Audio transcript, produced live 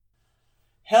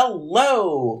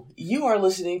Hello! You are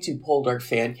listening to Poldark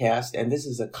Fancast, and this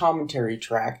is a commentary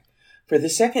track for the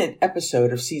second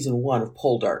episode of Season 1 of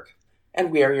Poldark.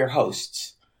 And we are your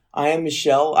hosts. I am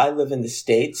Michelle. I live in the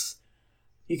States.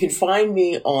 You can find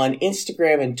me on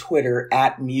Instagram and Twitter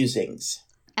at Musings.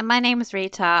 And my name is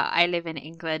Rita. I live in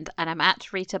England, and I'm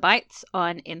at Rita Bites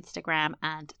on Instagram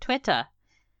and Twitter.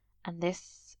 And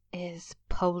this is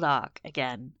Poldark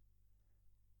again.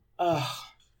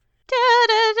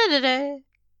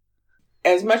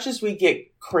 As much as we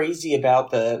get crazy about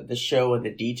the show and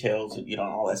the details and,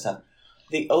 all that stuff,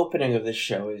 the opening of the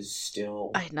show is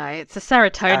still... I know, it's a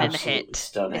serotonin hit.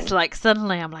 Stunning. It's like,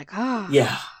 suddenly I'm like, oh.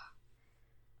 Yeah.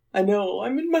 I know,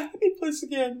 I'm in my happy place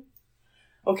again.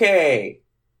 Okay.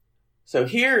 So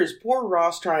here's poor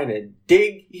Ross trying to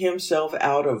dig himself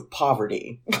out of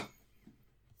poverty.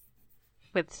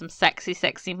 With some sexy,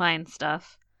 sexy mind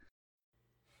stuff.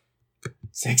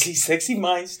 Sexy, sexy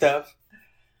mind stuff.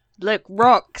 Look,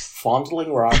 rocks.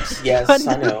 Fondling rocks. Yes,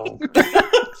 I know.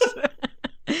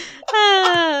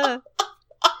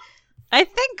 I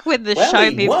think when the show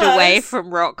moved away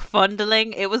from rock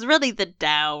fondling, it was really the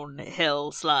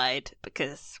downhill slide,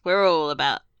 because we're all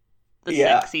about the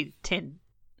sexy tin.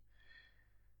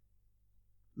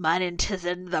 Mine 'tis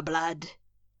in the blood.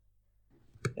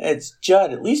 It's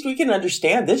Judd. At least we can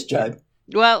understand this, Judd.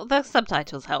 Well, the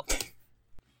subtitles help.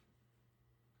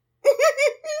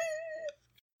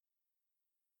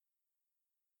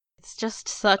 It's just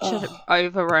such an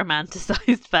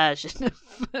over-romanticized version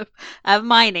of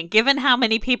mining, given how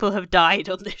many people have died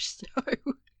on this show.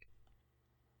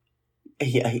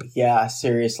 Yeah,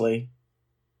 seriously.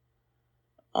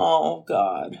 Oh,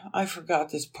 God. I forgot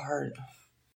this part.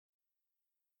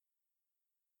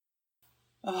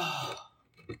 Oh.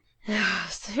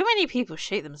 So many people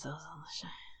shoot themselves on the show.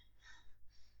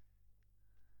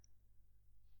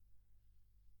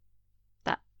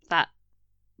 That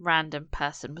random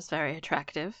person was very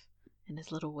attractive in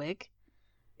his little wig.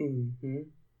 Mm-hmm.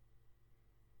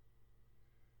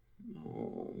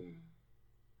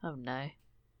 Oh no.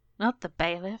 Not the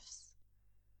bailiffs.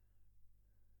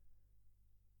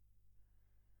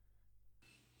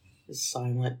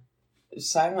 Silent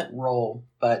role,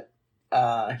 but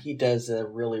he does a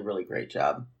really, really great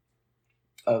job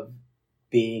of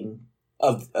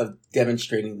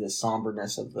demonstrating the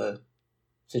somberness of the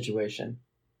situation.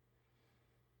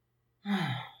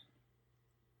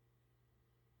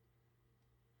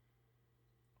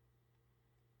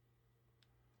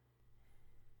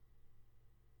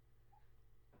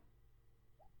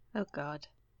 Oh God.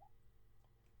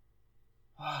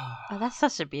 Oh, that's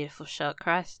such a beautiful shot,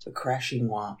 Christ. The crashing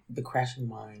mine.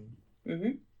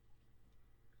 Mm-hmm.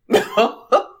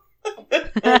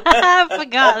 I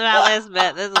forgot about this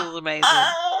bit. This is amazing.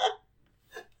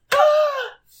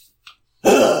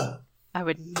 I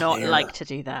would not like to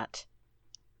do that.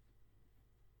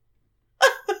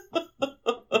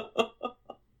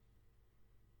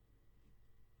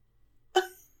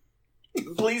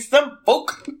 Please, some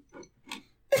folk.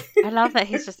 I love that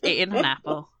he's just eating an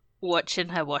apple, watching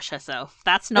her wash herself.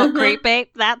 That's not creepy.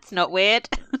 That's not weird.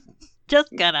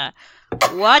 Just gonna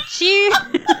watch you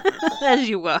as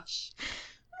you wash.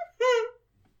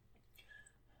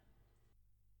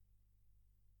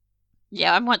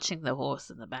 Yeah, I'm watching the horse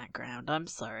in the background. I'm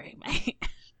sorry, mate.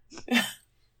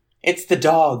 It's the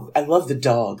dog. I love the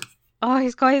dog. Oh,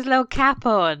 he's got his little cap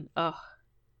on. Oh.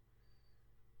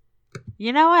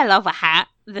 You know I love a hat,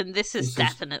 then this is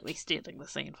definitely stealing the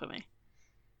scene for me.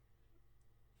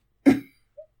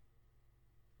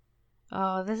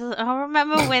 Oh, I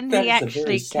remember when he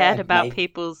actually cared about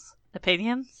people's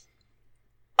opinions.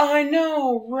 I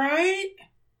know, right?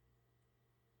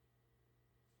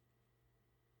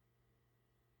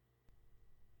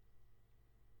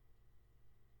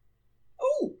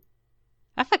 Ooh.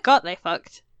 I forgot they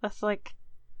fucked. That's like...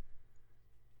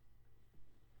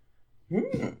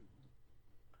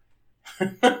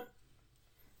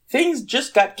 Things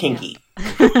just got kinky.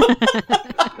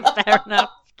 Fair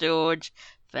enough, George.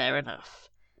 Fair enough.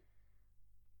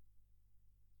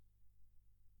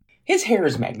 His hair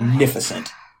is magnificent.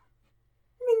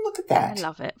 I mean, look at that. I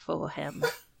love it for him.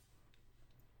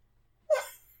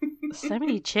 So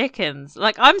many chickens.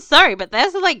 Like, I'm sorry, but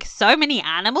there's like so many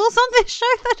animals on this show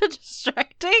that are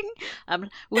distracting.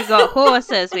 We got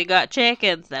horses, we got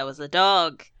chickens, there was a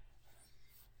dog.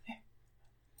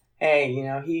 Hey,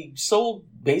 he sold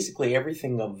basically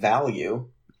everything of value.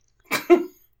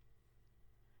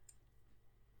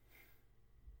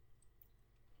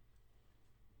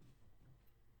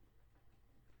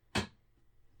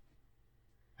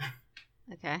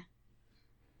 Okay.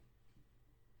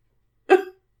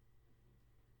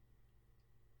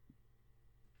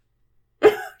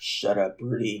 Shut up,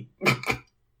 Rudy.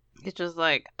 It's just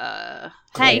like, Claire.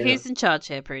 hey, who's in charge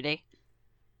here, Prudy?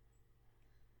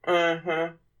 Uh-huh.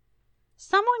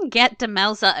 Someone get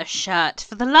Demelza a shirt,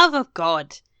 for the love of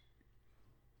God.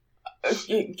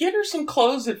 Get her some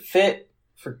clothes that fit,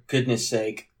 for goodness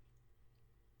sake.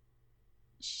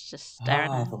 She's just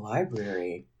staring at the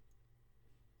library.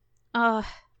 Oh,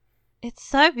 it's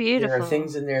so beautiful. There are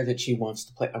things in there that she wants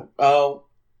to play.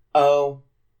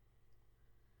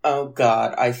 Oh,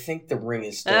 God. I think the ring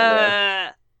is still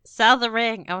there. Sell the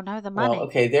ring. Oh, no, the money. Well,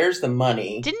 okay, there's the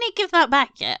money. Didn't he give that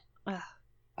back yet?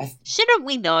 Shouldn't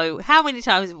we know? How many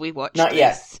times have we watched Not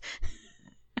this?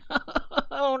 Yet.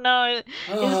 Oh, no. It's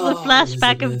the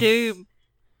flashback of doom.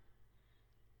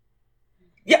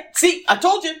 Yeah, see? I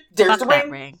told you. There's the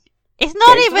ring. It's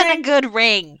not even a good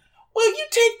ring. Will you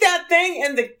take that thing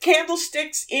and the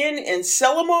candlesticks in and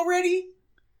sell them already?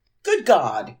 Good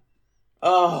God.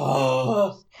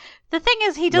 Oh. The thing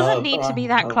is, he doesn't need to be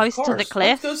that close to the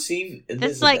cliff. Let's go see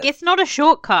It's like, it's not a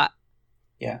shortcut.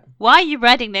 Yeah. Why are you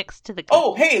riding next to the cliff?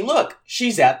 Oh, hey, look.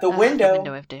 She's at the window. The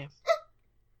window of doom.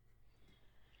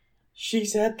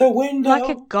 She's at the window.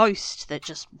 Like a ghost that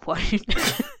just won't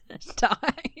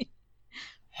die.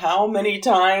 How many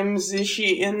times is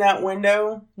she in that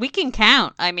window? We can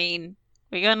count. I mean,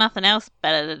 we got nothing else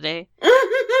better to do.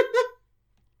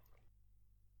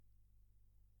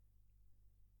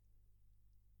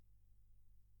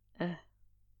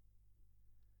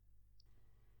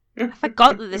 I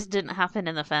forgot that this didn't happen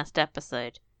in the first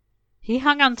episode. He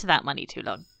hung on to that money too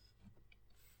long.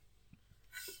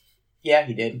 Yeah,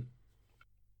 he did.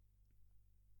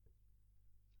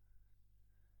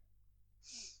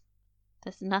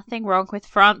 There's nothing wrong with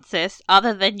Francis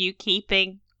other than you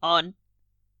keeping on,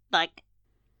 like,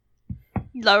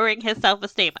 lowering his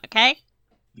self-esteem, okay?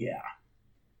 Yeah.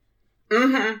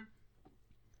 Mm-hmm.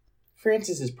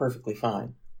 Francis is perfectly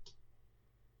fine.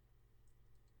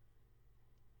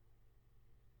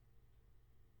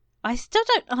 I still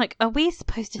don't, like, are we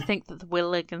supposed to think that the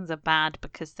Willigans are bad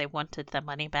because they wanted their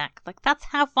money back? Like, that's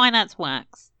how finance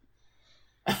works.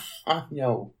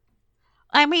 No.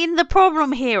 I mean, the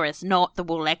problem here is not the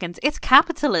Willigans, it's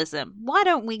capitalism. Why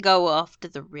don't we go after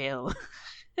the real?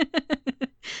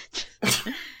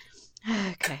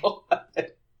 Okay.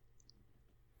 God.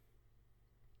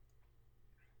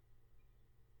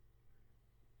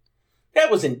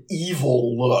 That was an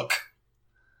evil look.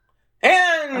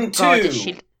 And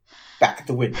back at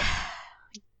the window.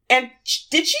 And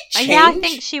did she change? Yeah, I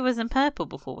think she was in purple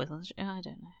before, wasn't she? I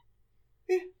don't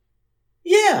know.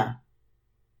 Yeah.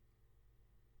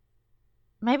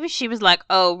 Maybe she was like,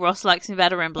 oh, Ross likes me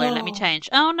better in blue, let me change.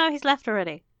 Oh, no, he's left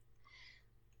already.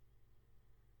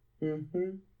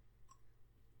 Mm-hmm.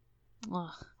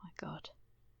 Oh, my God.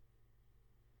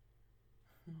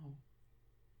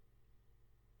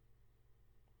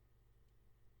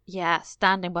 Yeah,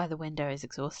 standing by the window is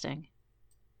exhausting.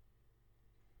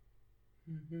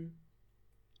 Mm-hmm.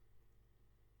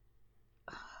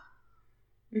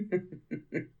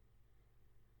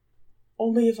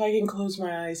 Only if I can close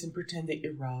my eyes and pretend that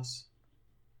you're Ross.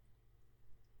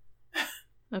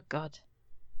 Oh, God.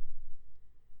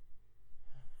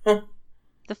 Huh.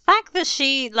 The fact that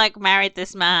she, like, married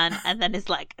this man and then is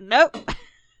like, nope.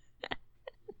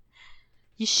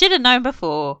 You should have known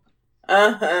before.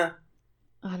 Uh-huh.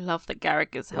 I love that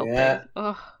Garrick is helping. Yeah.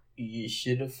 Oh. You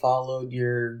should have followed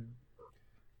your...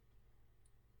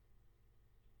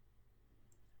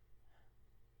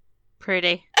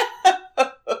 Pretty.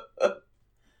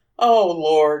 Oh,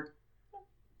 Lord.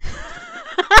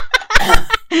 I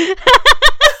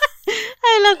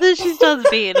love that she starts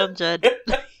beating on Judd.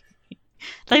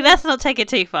 Like, let's not take it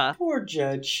too far. Poor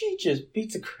Judd. She just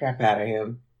beats the crap out of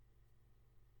him.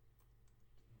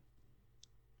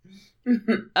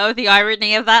 Oh, the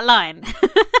irony of that line.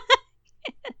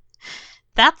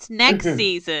 That's next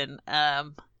season.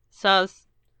 So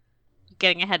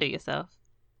getting ahead of yourself.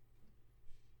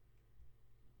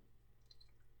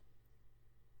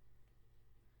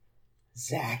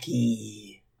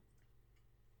 Zachy.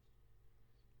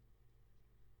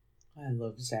 I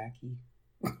love Zachy.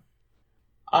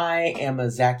 I am a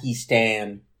Zachy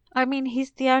stan. I mean, he's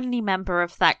the only member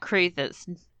of that crew that's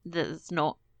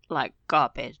not, like,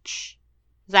 garbage.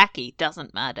 Zachy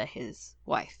doesn't murder his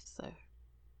wife, so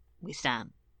we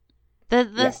stand.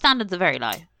 The standards are very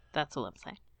low. That's all I'm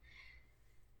saying.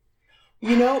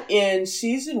 You know, in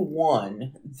season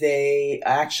 1, they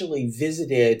actually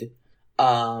visited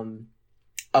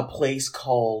a place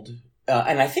called,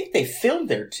 and I think they filmed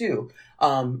there too.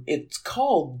 It's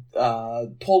called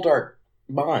Poldark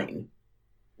Mine.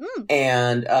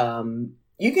 And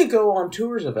you can go on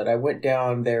tours of it. I went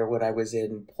down there when I was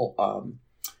in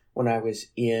when I was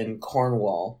in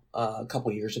Cornwall a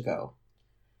couple years ago.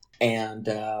 And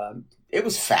it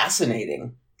was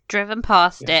fascinating. Driven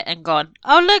past it and gone,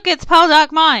 oh, look, it's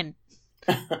Poldark Mine.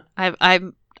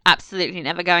 I'm absolutely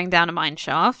never going down a mine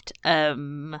shaft.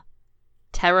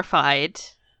 Terrified.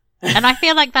 And I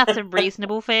feel like that's a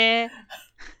reasonable fear.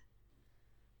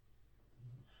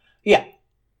 Yeah.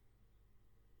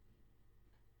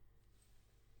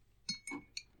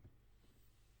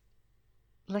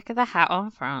 Look at the hat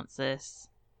on Francis.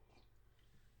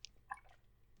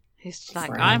 He's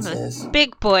like, Francis. I'm a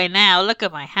big boy now. Look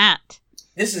at my hat.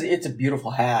 It's a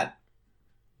beautiful hat.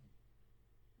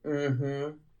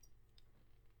 Mm-hmm.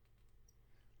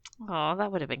 Oh,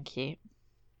 that would have been cute.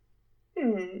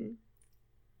 Mm.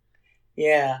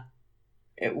 Yeah,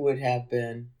 it would have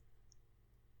been.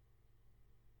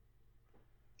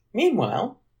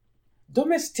 Meanwhile,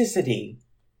 domesticity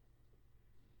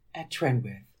at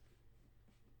Trenwith.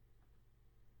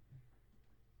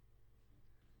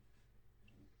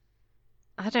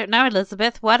 I don't know,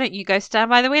 Elizabeth. Why don't you go stand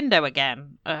by the window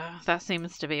again? That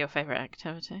seems to be your favourite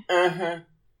activity. Uh-huh.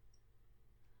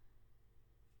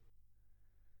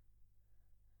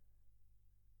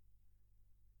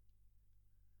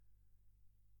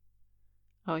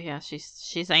 Oh yeah,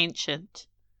 she's ancient.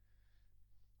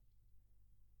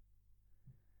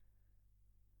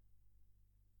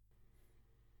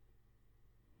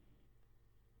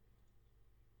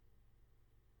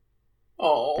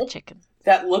 Oh, The chicken.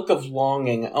 that look of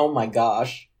longing. Oh my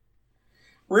gosh.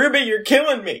 Ruby, you're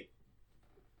killing me.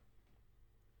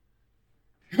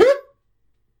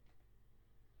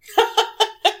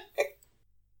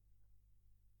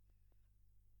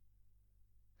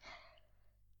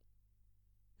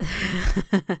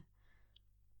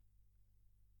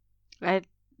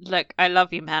 I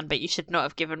love you, man, but you should not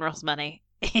have given Ross money.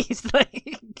 He's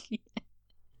like,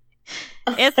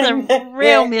 it's a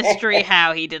real mystery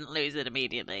how he didn't lose it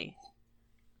immediately.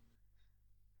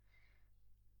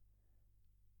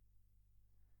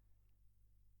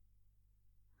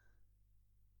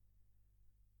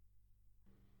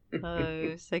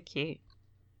 Oh, so cute.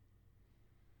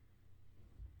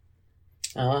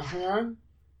 Uh-huh.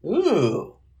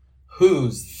 Ooh,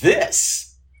 who's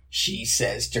this? She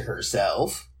says to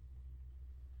herself.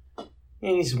 And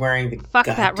he's wearing the Fuck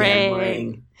that goddamn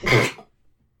ring.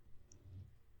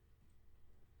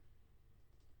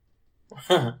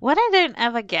 What I don't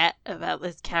ever get about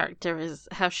this character is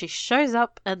how she shows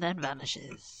up and then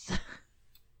vanishes.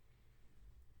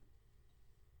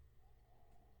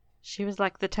 She was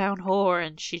like the town whore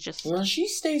and she just... Well, she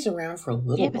stays around for a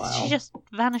little but while. she just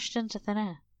vanished into thin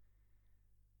air.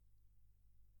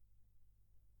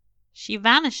 She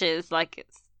vanishes like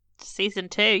it's season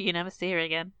 2, you never see her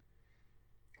again.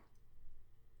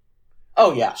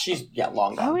 Oh, yeah, she's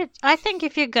long gone. I think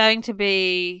if you're going to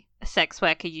be a sex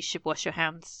worker, you should wash your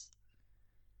hands.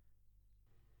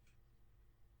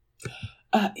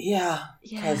 Yeah,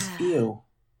 because ew.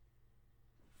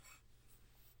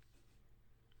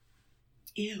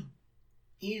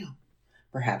 Ew.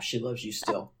 Perhaps she loves you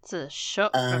still. It's a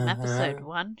shot from episode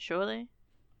 1, surely.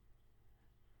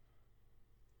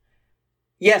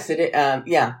 Yes, it is.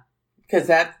 Yeah, because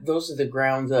those are the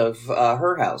grounds of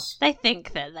her house. They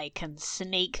think that they can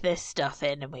sneak this stuff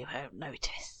in and we won't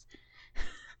notice.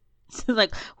 So,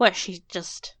 like, well, she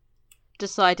just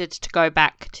decided to go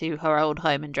back to her old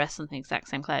home and dress in the exact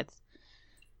same clothes.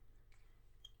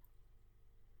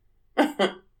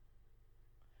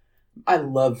 I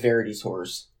love Verity's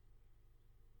horse.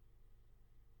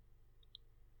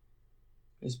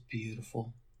 It's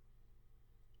beautiful.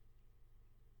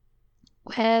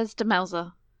 Where's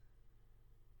Demelza?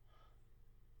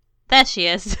 There she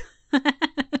is.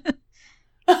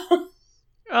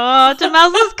 Oh,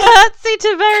 Demelza's curtsy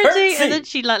to Verity, and then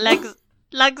she like legs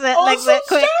it,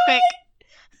 quick.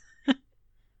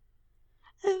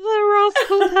 The Ross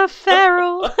called her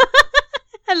feral.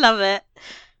 I love it.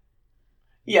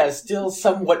 Yeah, still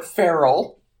somewhat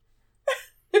feral.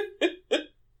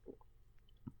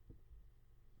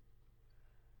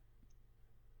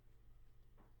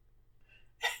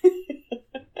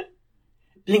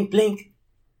 Blink, blink.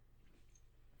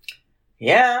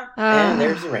 Yeah, and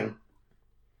there's the ring.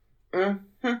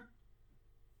 Mm-hmm.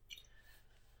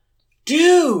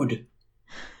 Dude!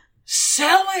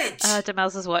 Sell it!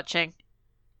 Demelza's watching.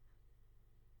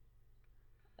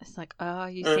 It's like, oh,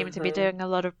 you seem to be doing a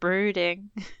lot of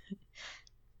brooding.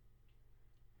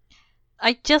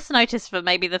 I just noticed for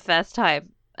maybe the first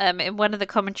time, in one of the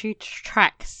commentary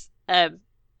tracks,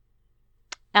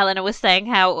 Eleanor was saying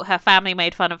how her family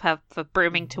made fun of her for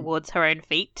brooming towards her own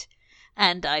feet.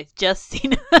 And I've just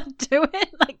seen her do it.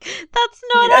 Like, that's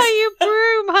not how you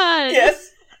broom, hun.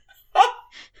 Yes.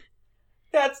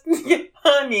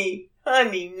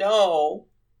 Honey, no.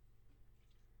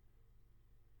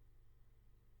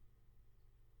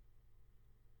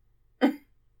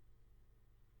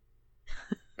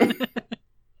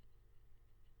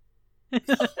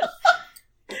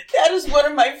 That is one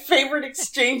of my favorite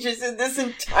exchanges in this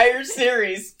entire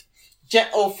series.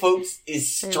 Gentlefolks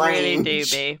is strange. They really do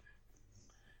be.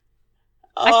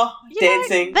 Oh,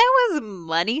 dancing. There was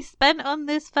money spent on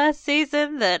this first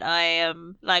season that I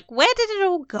am like, where did it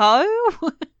all go?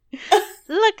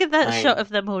 Look at that shot of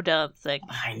them all dancing.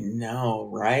 I know,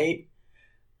 right?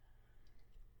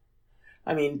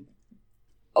 I mean,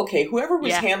 okay, whoever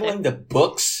was handling the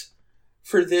books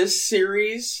for this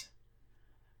series,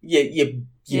 you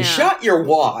shot your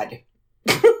wad.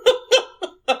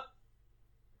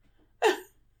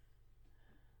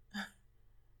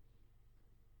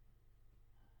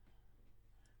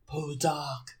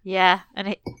 Poldark. Yeah,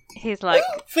 and he's like,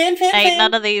 fan, ain't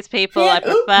none of these people. I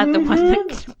prefer the one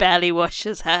that barely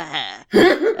washes her hair.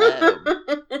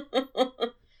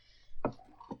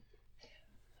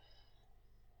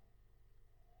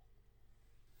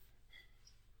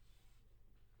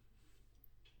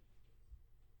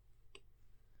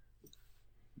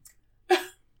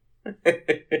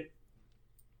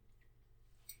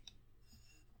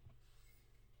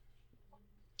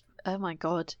 Oh my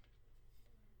god.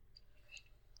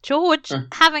 George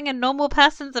having a normal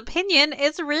person's opinion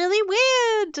is really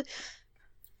weird.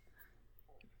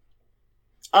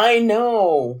 I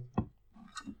know.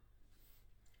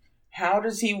 How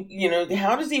does he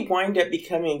wind up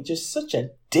becoming just such a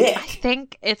dick? I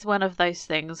think it's one of those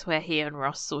things where he and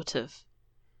Ross sort of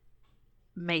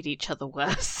made each other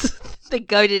worse. They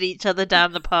goaded each other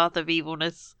down the path of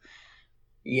evilness.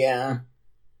 Yeah.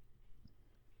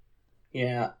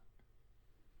 Yeah.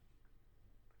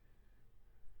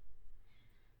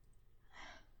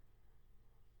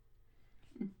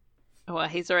 Oh, well,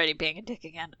 he's already being a dick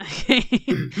again. Okay.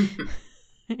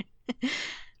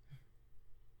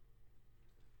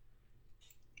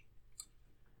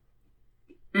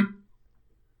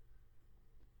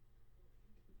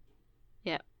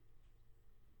 Yeah.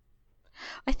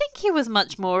 I think he was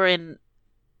much more in...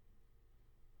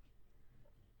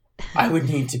 I would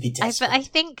need to be desperate. I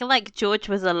think like George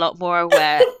was a lot more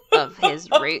aware of his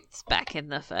roots back in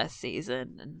the first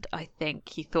season, and I think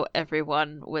he thought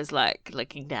everyone was like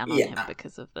looking down on him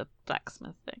because of the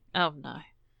blacksmith thing. Oh no.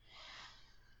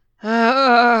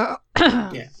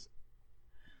 Yeah.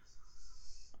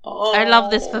 Oh. I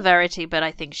love this for Verity, but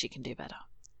I think she can do better.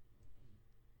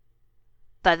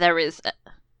 But there is.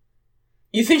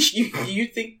 You think she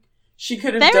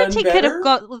could have done better? Verity could have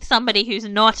got with somebody who's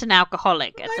not an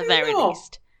alcoholic at the very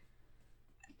least.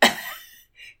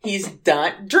 He's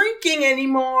not drinking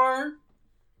anymore.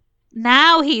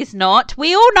 Now he's not.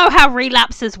 We all know how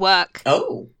relapses work.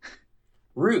 Oh.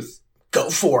 Ruth, go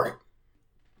for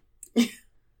it.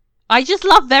 I just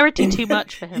love Verity too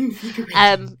much for him.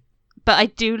 But I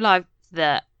do love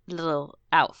the little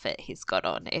outfit he's got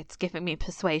on. It's giving me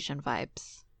Persuasion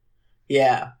vibes.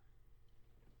 Yeah.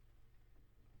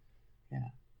 Yeah.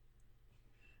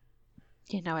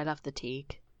 You know I love the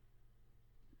Teague.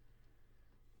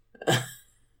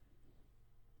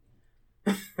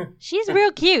 She's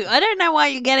real cute. I don't know why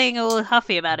you're getting all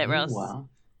huffy about it, Ross. Wow.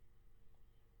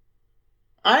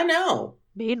 I know.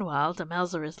 Meanwhile,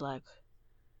 Demelza is like...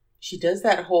 She does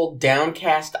that whole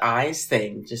downcast eyes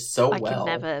thing just so well. I can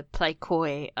never play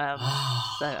coy, so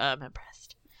I'm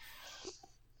impressed.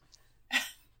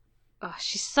 Oh,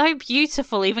 she's so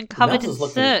beautiful, even covered in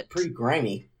soot. Pretty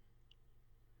grimy.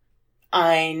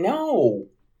 I know.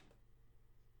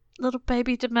 Little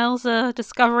baby Demelza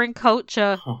discovering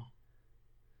culture. Huh.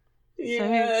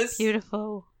 Yes. So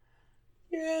beautiful.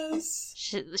 Yes.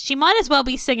 She might as well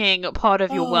be singing Part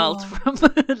of Your World from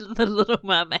The Little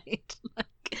Mermaid.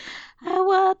 Like, I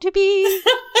want to be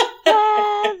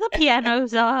where the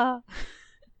pianos are.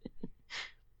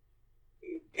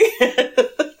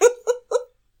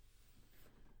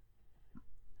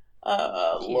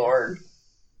 Oh, yeah. Lord.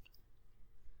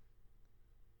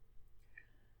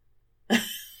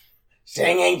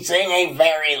 Singing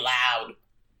very loud.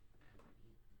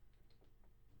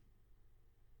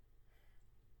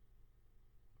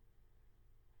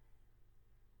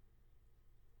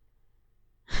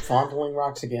 Fondling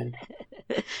rocks again.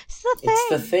 It's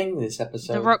the thing this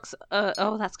episode. The rocks,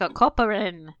 that's got copper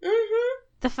in. Mm-hmm.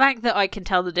 The fact that I can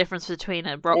tell the difference between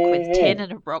a rock with tin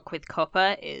and a rock with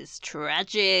copper is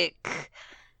tragic.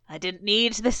 I didn't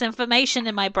need this information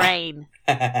in my brain.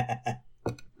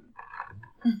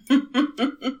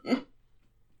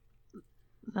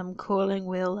 I'm calling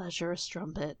Will Azure a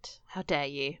strumpet. How dare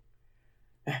you?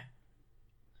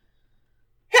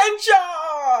 And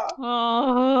Cha!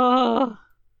 Oh.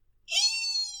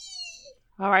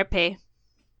 R.I.P.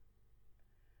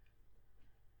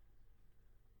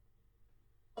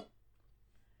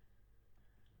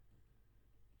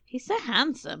 He's so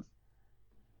handsome.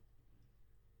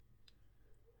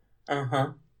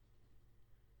 Uh-huh.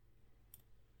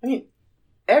 I mean,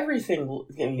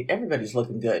 everybody's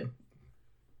looking good.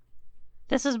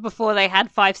 This is before they had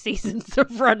 5 seasons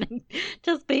of running,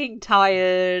 just being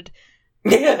tired.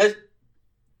 Yeah.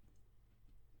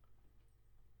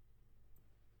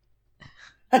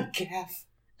 A gaff.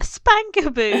 A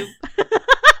spankaboo.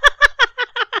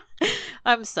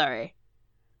 I'm sorry.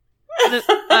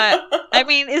 I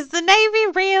mean, is the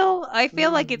Navy real? I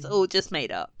feel like it's all just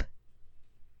made up.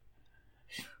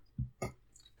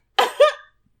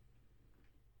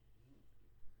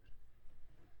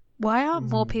 Why aren't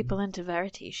more people into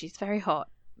Verity? She's very hot.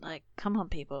 Like, come on,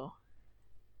 people.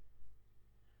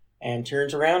 And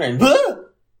turns around and...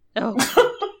 Oh.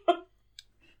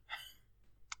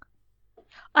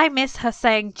 I miss her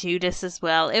saying Judas as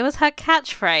well. It was her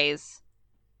catchphrase.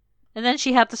 And then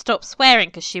she had to stop swearing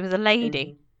because she was a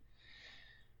lady.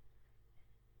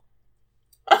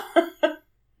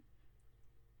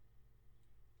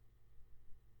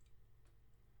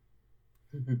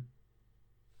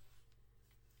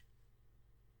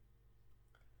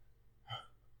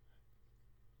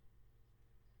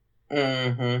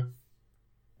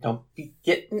 Don't be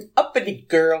getting uppity,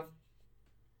 girl.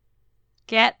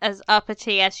 Get as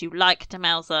uppity as you like,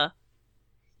 Demelza.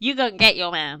 You go and get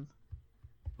your man.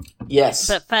 Yes.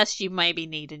 But first you maybe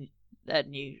need a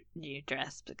new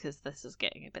dress because this is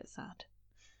getting a bit sad.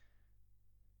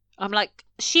 I'm like,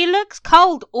 she looks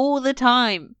cold all the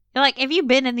time. You're like, have you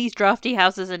been in these drafty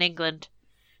houses in England?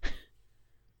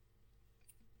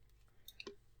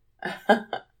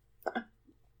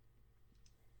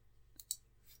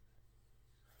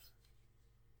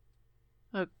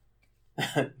 Oh.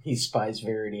 He spies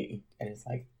Verity and it's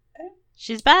like,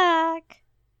 she's back.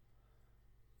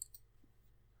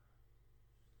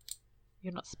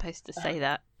 You're not supposed to say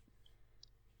that.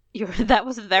 That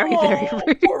was very, very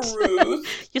rude. Poor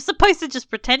Ruth. You're supposed to just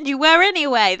pretend you were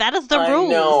anyway. That is the rules.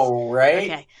 I know, right?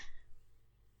 Okay.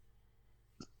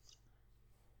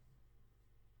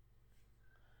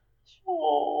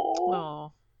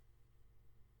 Oh.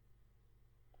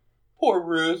 Poor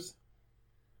Ruth.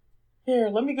 Here,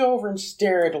 let me go over and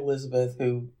stare at Elizabeth,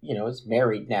 who, is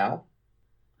married now.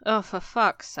 Oh, for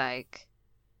fuck's sake.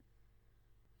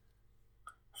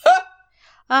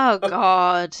 Oh,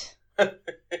 God.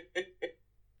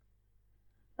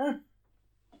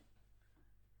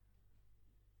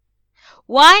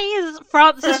 Why is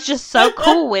Francis just so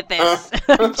cool with this?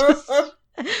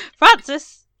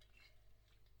 Francis,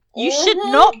 you should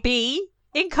not be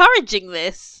encouraging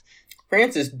this.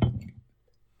 Francis,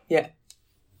 yeah.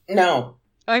 No.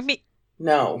 I mean...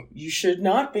 No, you should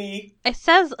not be. It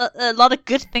says a lot of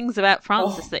good things about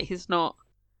Francis that he's not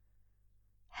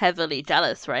heavily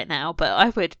jealous right now, but I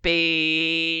would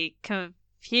be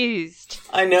confused.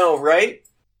 I know, right?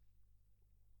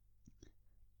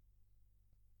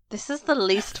 This is the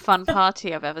least fun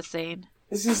party I've ever seen.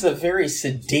 This is a very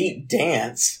sedate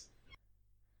dance.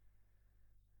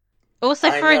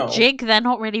 Also, for a jig, they're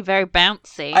not really very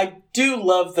bouncy. I do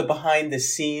love the behind the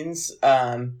scenes,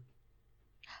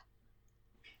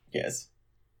 yes.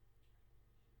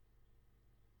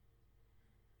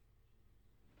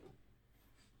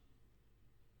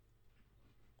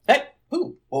 Hey!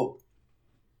 Ooh! Whoa.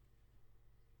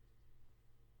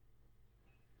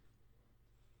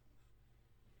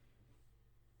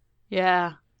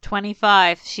 Yeah.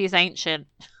 25. She's ancient.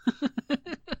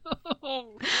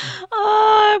 Oh,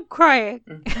 I'm crying.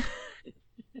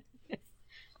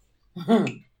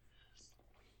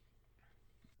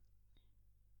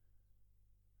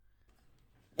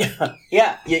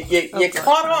 Yeah, you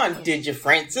caught on, did you,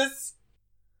 Francis?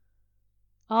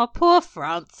 Oh, poor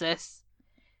Francis.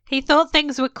 He thought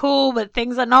things were cool, but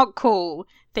things are not cool.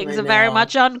 Things are very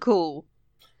much uncool.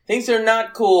 Things are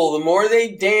not cool. The more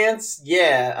they dance, you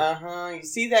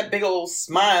see that big old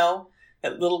smile,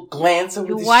 that little glance over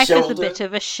the shoulder. Your wife is a bit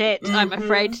of a shit, I'm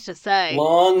afraid to say.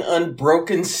 Long,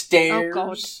 unbroken stares. Oh,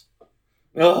 God.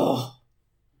 Ugh.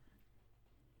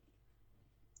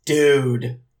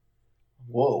 Dude.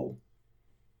 Whoa.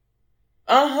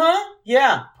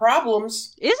 Yeah,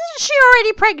 problems. Isn't she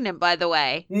already pregnant, by the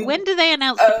way? When do they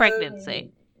announce the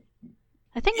pregnancy?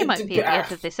 I think it might be at the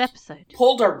end of this episode.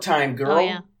 Poldark time, girl. Oh,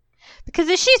 yeah. Because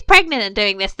if she's pregnant and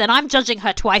doing this, then I'm judging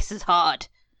her twice as hard.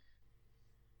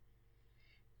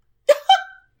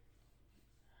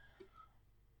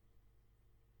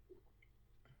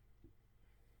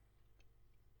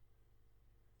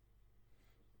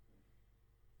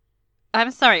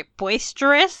 I'm sorry,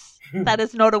 boisterous? That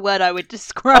is not a word I would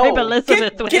describe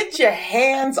Elizabeth with. Get your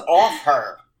hands off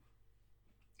her.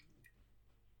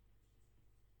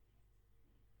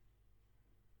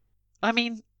 I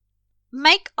mean,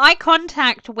 make eye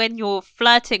contact when you're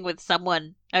flirting with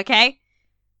someone, okay?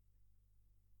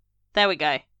 There we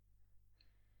go.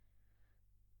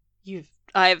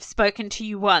 I've spoken to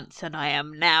you once, and I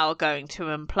am now going to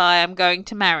imply I'm going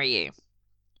to marry you.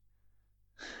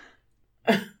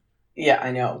 Yeah,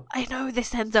 I know. I know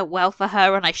this ends up well for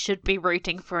her, and I should be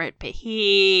rooting for it, but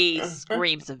he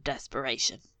screams of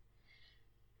desperation.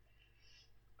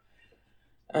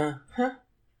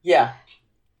 Yeah.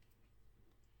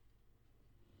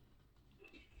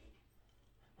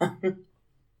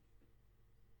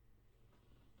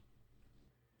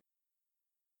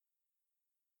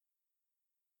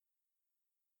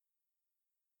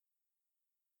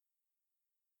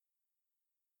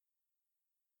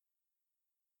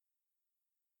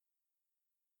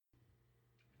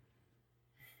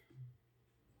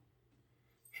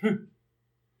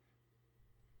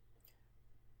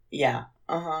 Yeah.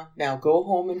 Now go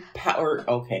home and power.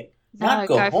 Okay. No, Not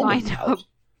go home find and a pout,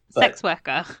 sex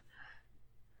worker.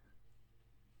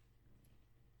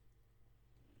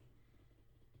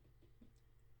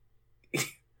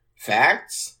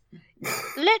 Facts?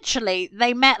 Literally,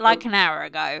 they met like an hour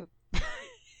ago.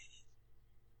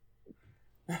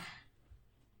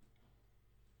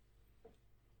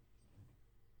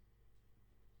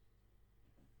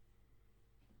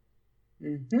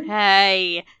 Mm-hmm.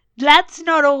 Hey, let's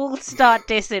not all start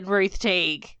dissing Ruth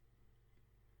Teague.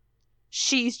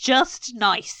 She's just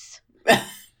nice.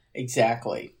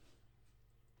 Exactly.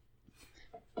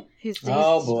 Who's this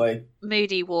Oh boy.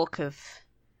 moody walk of...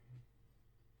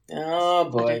 Oh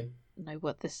boy. I don't know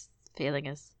what this feeling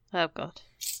is. Oh god.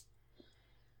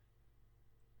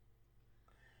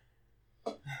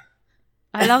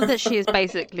 I love that she is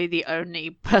basically the only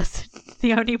person,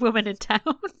 the only woman in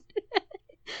town.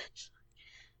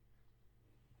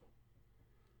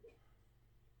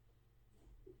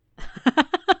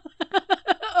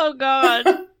 Oh god.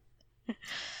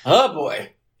 Oh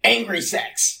boy. Angry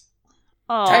sex.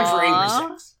 Aww. Time for angry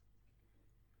sex.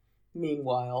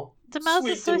 Meanwhile,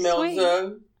 Demelza's so Demelza.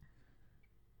 sweet.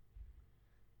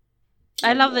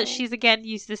 I love that she's again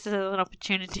used this as an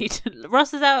opportunity to...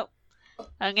 Ross is out.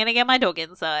 I'm gonna get my dog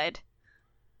inside.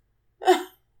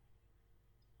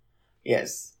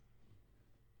 Yes.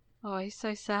 Oh, he's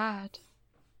so sad.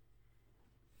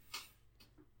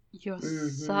 You're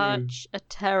such a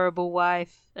terrible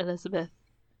wife, Elizabeth,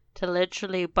 to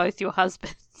literally both your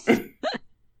husbands.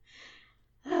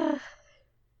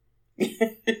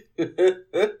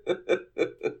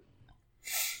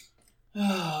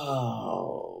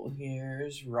 Oh,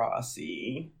 here's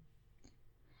Rossi.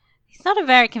 He's not a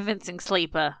very convincing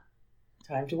sleeper.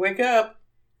 Time to wake up.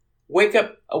 Wake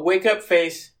up. A wake up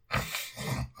face.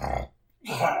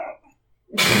 He's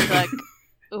like,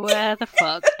 where the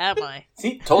fuck am I?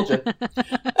 See, told you.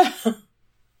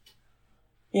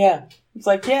 Yeah. It's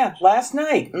like, yeah, last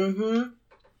night. Mm-hmm.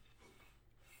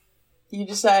 You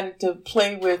decided to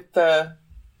play with the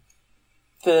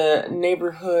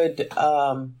neighborhood,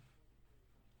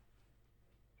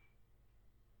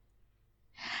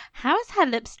 How is her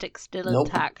lipstick still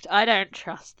intact? I don't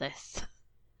trust this.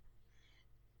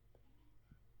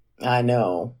 I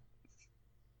know.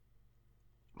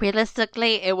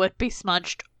 Realistically, it would be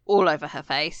smudged all over her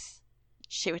face.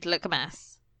 She would look a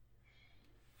mess.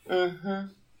 Mm-hmm.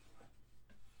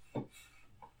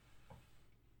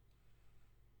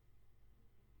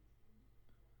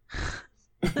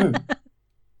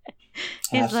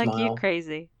 He's like, smile. you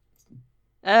crazy.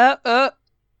 Oh.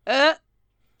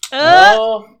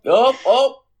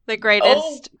 The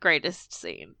greatest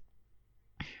scene.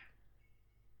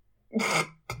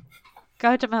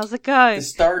 Go, Demelza, go. The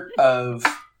start of...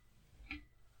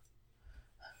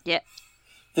 Yeah.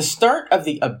 The start of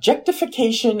the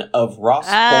objectification of Ross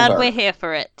And Poldark. we're here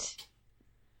for it.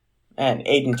 And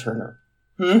Aidan Turner.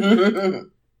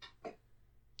 To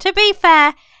be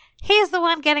fair, he's the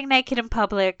one getting naked in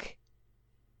public.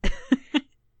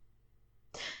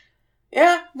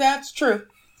 Yeah, that's true.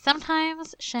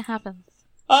 Sometimes shit happens.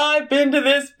 I've been to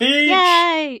this beach!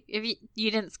 Yay! If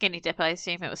you didn't skinny dip, I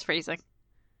assume it was freezing.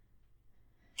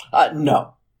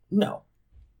 No.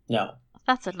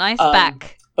 That's a nice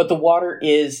back. But the water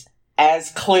is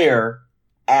as clear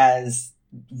as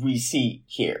we see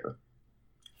here.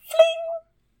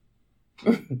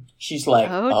 Fling! She's like,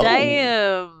 Oh,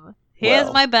 damn. Here's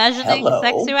well, my burgeoning hello.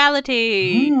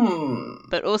 sexuality.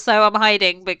 But also I'm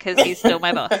hiding because he's still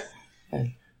my boss.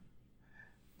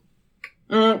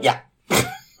 Yeah.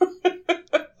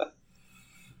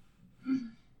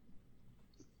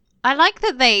 I like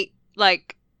that they,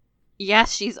 like,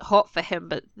 yes, she's hot for him,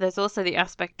 but there's also the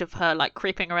aspect of her, like,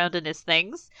 creeping around in his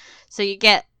things. So you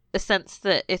get the sense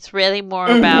that it's really more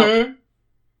about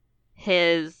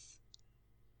his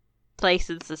place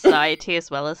in society as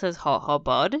well as his hot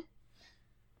bod.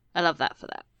 I love that for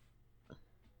that.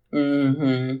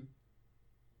 Mm-hmm.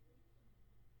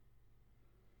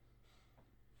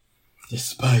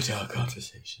 Despite our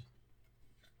conversation.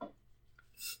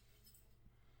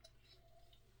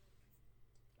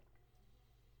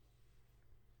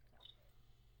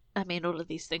 I mean, all of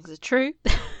these things are true.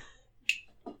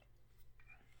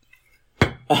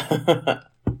 Oh,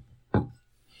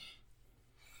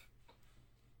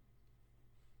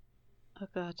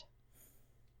 God.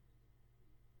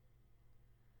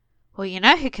 Well, you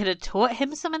know who could have taught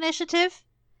him some initiative?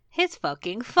 His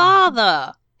fucking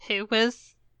father, who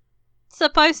was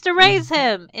supposed to raise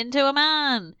him into a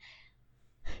man.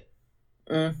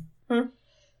 Mm-hmm.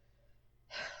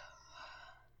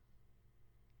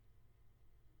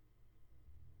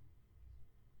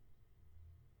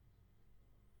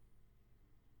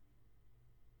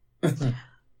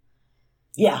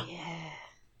 Yeah. Yeah.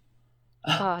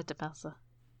 Oh, Demelza.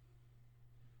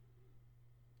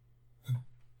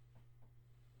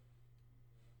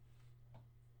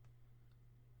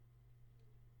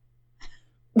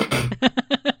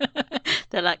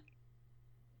 They're like,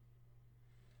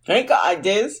 Thank God,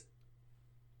 Diz.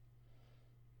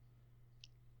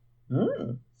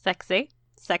 sexy.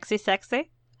 Sexy,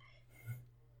 sexy.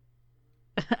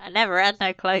 I never had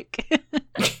no cloak.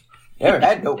 Never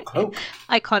had no cloak.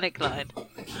 Iconic line.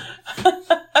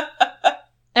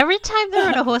 Every time they're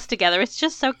on a horse together, it's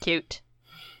just so cute.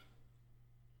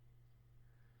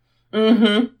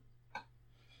 Mm-hmm.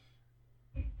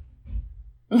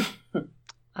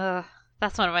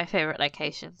 That's one of my favorite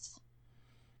locations.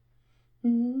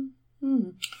 Mm-hmm.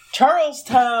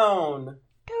 Charlestown.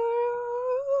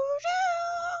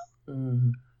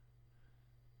 Mm-hmm.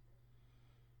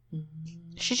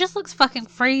 She just looks fucking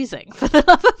freezing, for the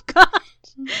love of God.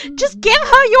 Just give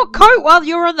her your coat while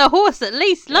you're on the horse, at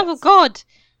least. Love of God.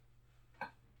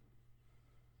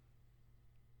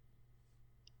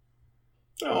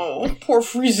 Oh, poor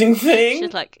freezing thing.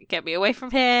 She's like, get me away from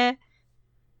here.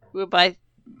 We're by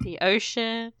the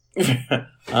ocean.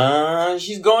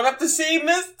 She's going up to see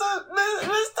Mr.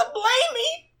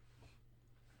 Blamey.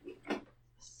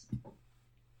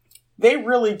 They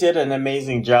really did an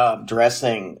amazing job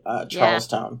dressing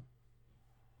Charlestown.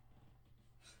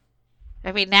 Yeah.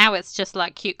 I mean, now it's just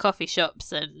like cute coffee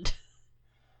shops and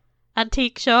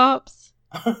antique shops,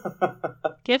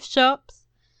 gift shops.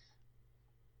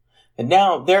 And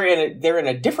now they're in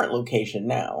a different location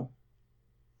now.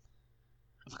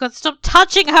 Oh God, stop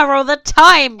touching her all the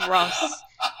time, Ross.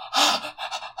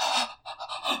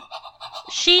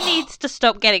 She needs to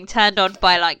stop getting turned on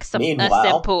by like a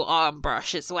simple arm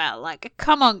brush as well. Like,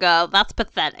 come on, girl, that's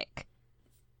pathetic.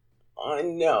 I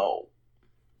know.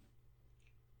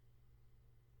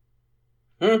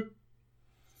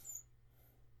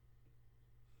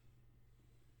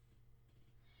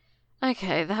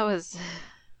 Okay, that was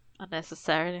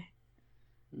unnecessary.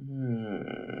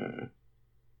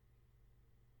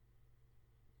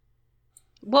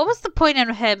 What was the point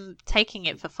of him taking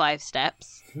it for 5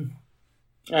 steps?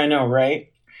 I know,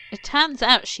 right? It turns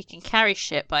out she can carry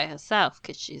shit by herself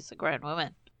because she's a grown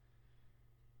woman.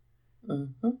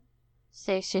 Mm-hmm.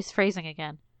 See, she's freezing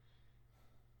again.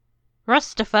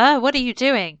 Rustopher, what are you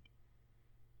doing?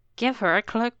 Give her a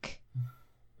cloak.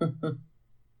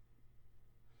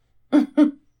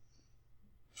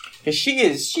 Because she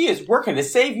is working to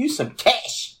save you some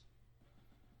cash.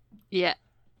 Yeah.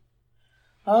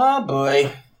 Oh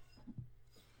boy.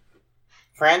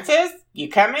 Francis, you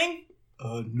coming?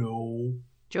 No.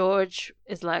 George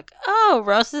is like, oh,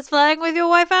 Ross is flying with your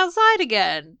wife outside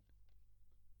again.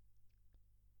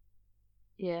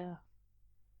 Yeah.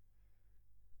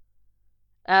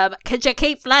 Could you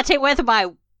keep flirting with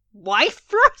my wife,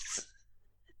 Ross?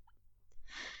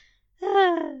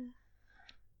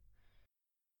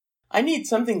 I need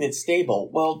something that's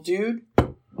stable. Well, dude,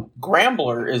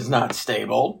 Grambler is not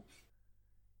stable.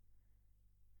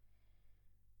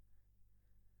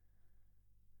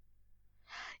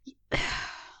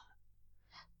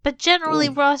 But generally,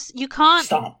 Ross, you can't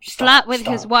flirt with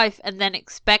his wife and then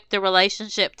expect the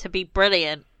relationship to be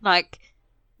brilliant. Like,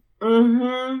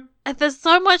 there's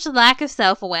so much lack of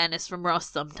self-awareness from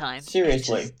Ross sometimes.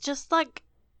 Seriously. Just like,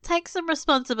 take some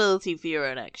responsibility for your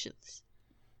own actions.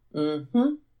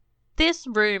 This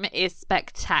room is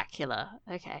spectacular.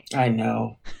 Okay. I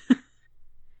know.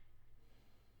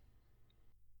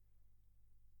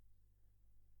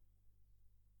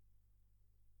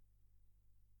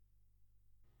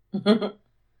 Yeah.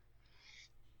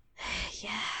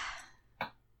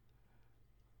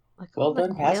 Like Well all the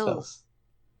done, Pascal. quills.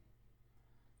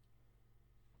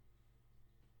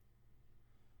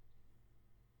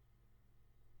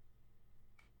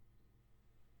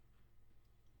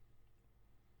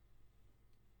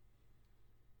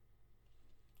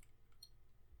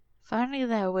 If only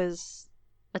there was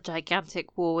a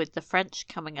gigantic war with the French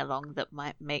coming along that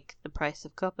might make the price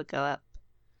of copper go up.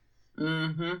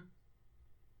 Mm-hmm.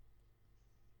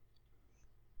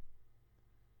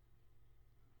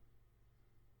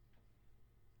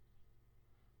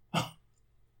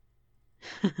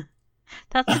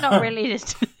 That's not really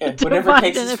just Whatever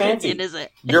takes his fancy. Is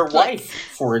it? Your It's wife,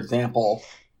 for example.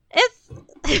 It's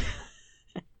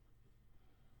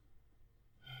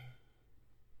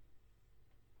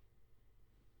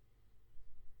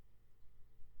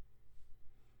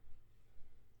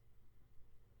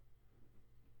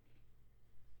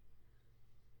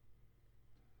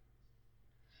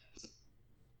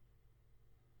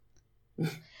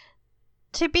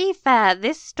to be fair,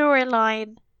 this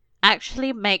storyline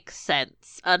actually makes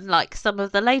sense, unlike some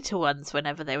of the later ones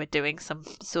whenever they were doing some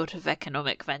sort of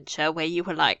economic venture where you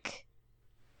were like,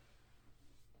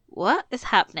 what is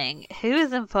happening? Who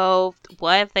is involved?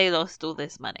 Why have they lost all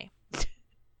this money?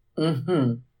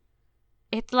 Mm-hmm.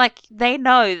 It's like they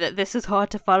know that this is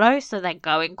hard to follow, so they're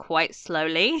going quite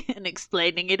slowly and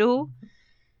explaining it all.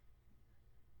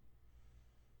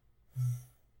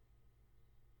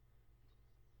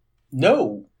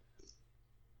 No.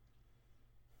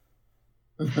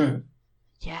 Mm-hmm.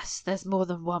 Yes, there's more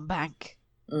than one bank.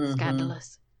 Mm-hmm.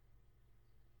 Scandalous.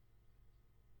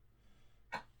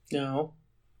 No.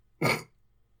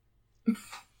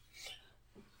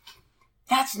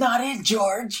 That's not it,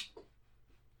 George.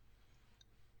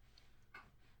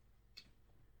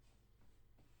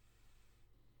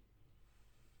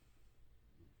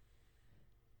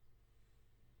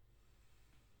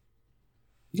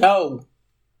 No.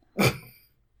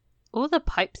 All the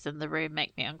pipes in the room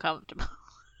make me uncomfortable.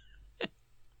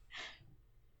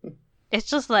 It's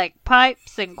just like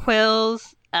pipes and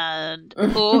quills and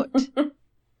port.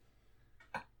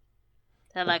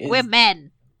 They're like, we're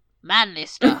men. Manly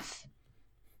stuff.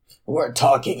 We're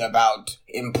talking about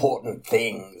important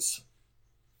things.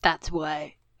 That's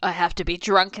why I have to be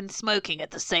drunk and smoking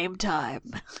at the same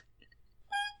time.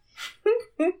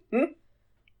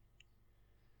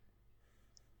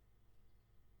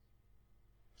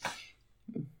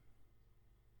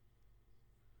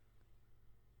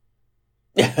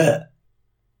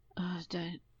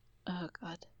 Oh,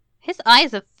 God. His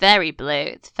eyes are very blue.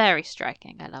 It's very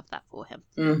striking. I love that for him.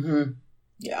 Mm-hmm.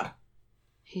 Yeah.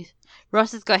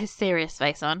 Ross has got his serious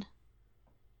face on.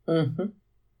 Mm-hmm.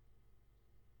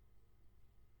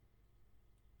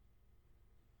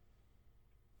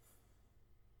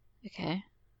 Okay.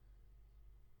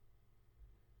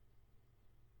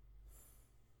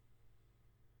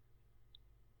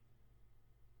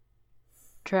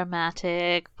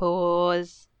 Dramatic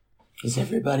pause. Is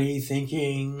everybody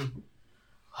thinking?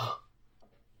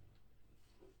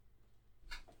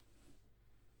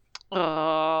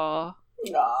 Oh.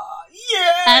 Yeah.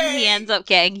 And he ends up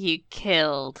getting you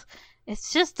killed.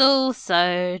 It's just all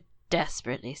so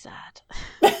desperately sad.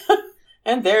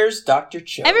 And there's Dr.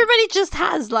 Cho. Everybody just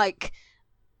has, like,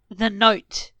 the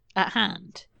note at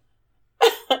hand.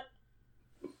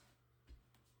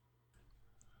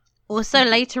 Also,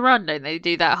 later on, don't they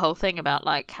do that whole thing about,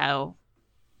 like, how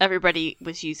everybody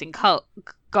was using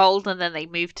gold and then they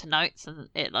moved to notes and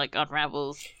it, like,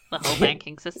 unravels the whole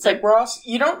banking system? It's like, Ross,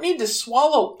 you don't need to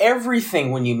swallow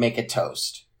everything when you make a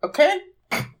toast, okay?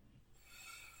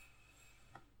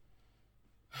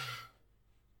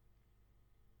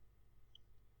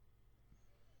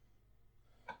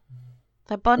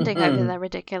 They're bonding over their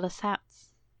ridiculous hats.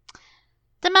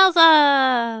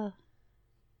 Demelza!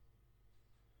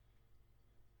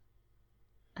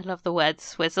 I love the word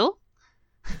swizzle.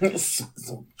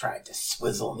 Swizzle tried to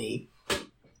swizzle me.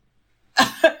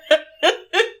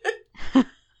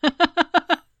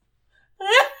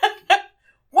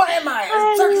 Why am I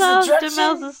a circus attraction? I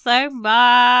love Demelza so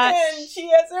much. And she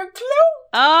has her cloak.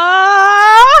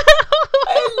 Oh!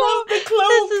 I love the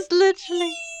cloak.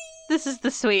 This is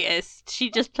the sweetest. She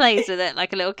just plays with it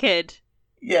like a little kid.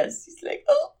 Yes, she's like,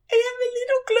 oh, I have a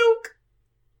little cloak.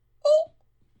 Oh.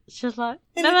 She's like,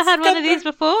 never had one of these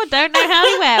before, don't know how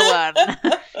to wear one.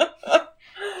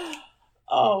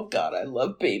 Oh, God, I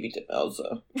love baby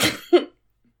Demelza.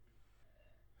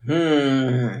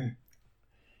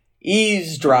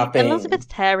 Eavesdropping.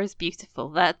 Elizabeth's hair is beautiful.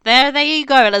 There you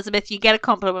go, Elizabeth. You get a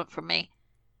compliment from me.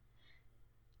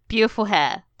 Beautiful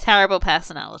hair. Terrible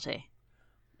personality.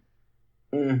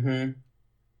 Mm-hmm.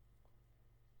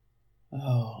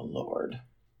 Oh, Lord.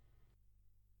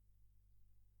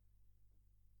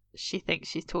 She thinks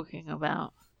she's talking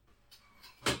about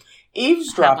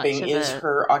Eavesdropping is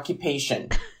her occupation.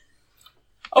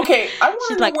 Okay, I want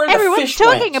she's to know like, where the everyone's fish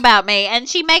talking went. about me, and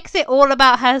she makes it all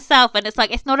about herself, and it's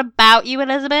like, it's not about you,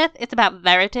 Elizabeth, it's about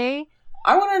Verity.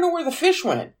 I want to know where the fish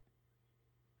went.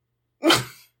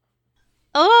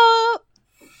 Oh,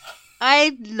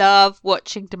 I love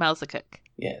watching Demelza cook.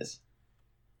 Yes.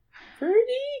 Verity?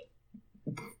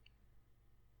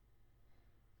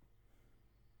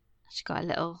 She's got a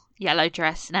little yellow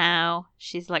dress now.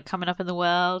 She's like coming up in the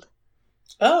world.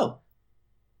 Oh.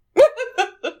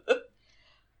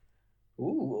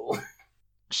 Ooh.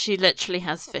 She literally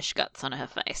has fish guts on her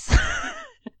face.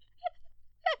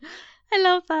 I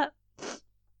love that.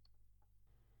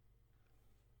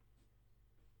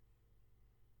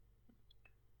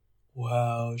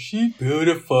 Wow, she's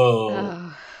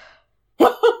beautiful.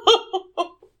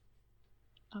 Oh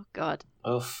God.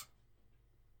 Oof.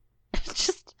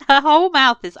 Just her whole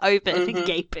mouth is open and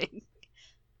gaping.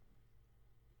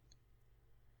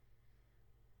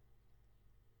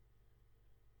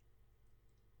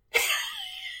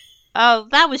 Oh,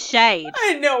 that was shade.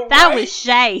 I know, That right? was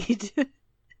shade.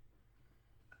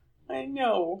 I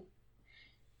know.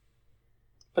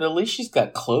 But at least she's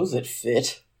got clothes that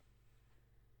fit.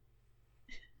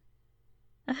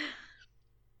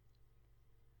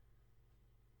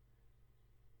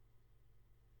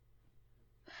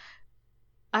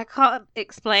 I can't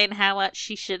explain how much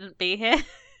she shouldn't be here.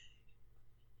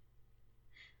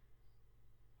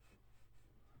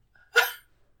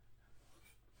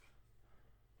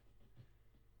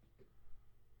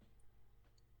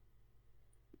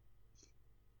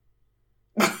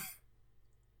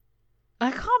 I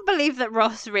can't believe that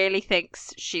Ross really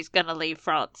thinks she's gonna leave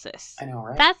Francis. I know,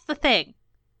 right? That's the thing.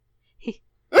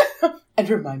 And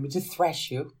remind me to thrash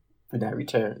you when I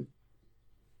return.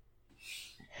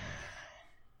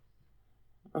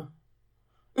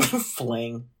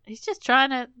 Fling. He's just trying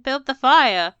to build the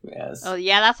fire. Yes. Oh,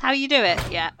 yeah, that's how you do it.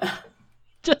 Yeah.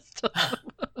 Just.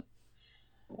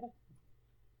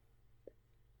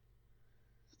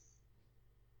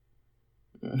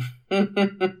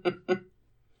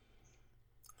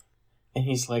 And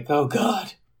he's like, oh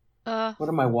God, what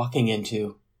am I walking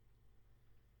into?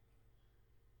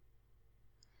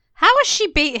 How has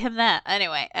she beat him there?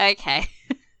 Anyway, okay.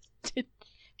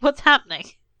 What's happening?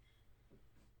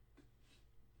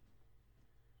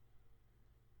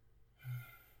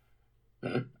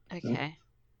 Okay.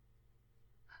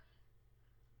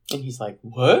 And he's like,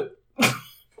 what?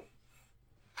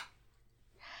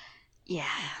 Yeah.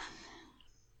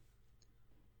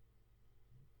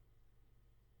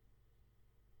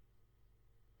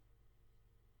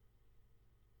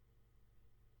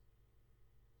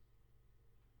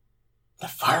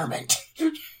 The varmint.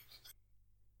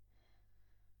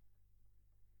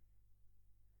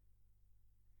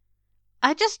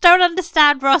 I just don't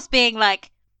understand Ross being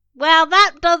like, well,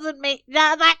 that doesn't make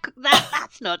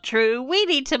that's not true. We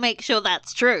need to make sure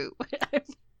that's true.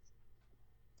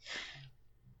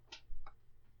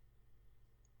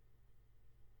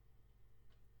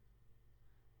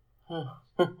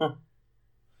 Elizabeth,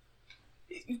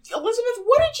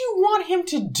 what did you want him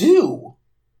to do?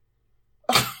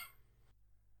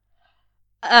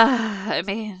 I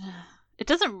mean, it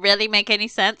doesn't really make any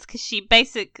sense because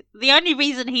the only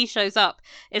reason he shows up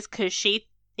is because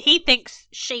he thinks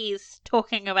she's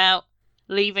talking about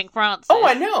leaving Francis. Oh,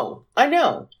 I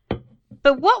know.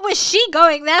 But what was she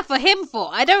going there for him for?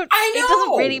 I know. It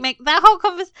doesn't really make that whole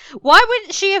conversation. Why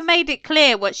wouldn't she have made it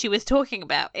clear what she was talking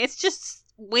about? It's just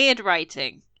weird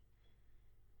writing.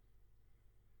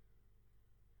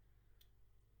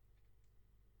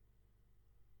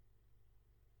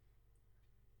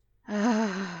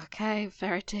 Okay,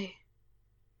 Verity.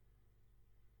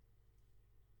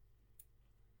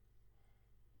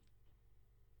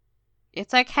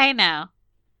 It's okay now.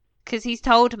 Because he's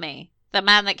told me. The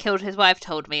man that killed his wife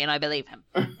told me, and I believe him.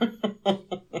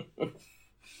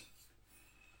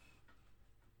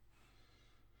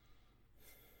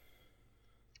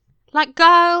 Like,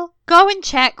 go and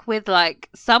check with, like,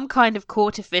 some kind of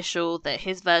court official that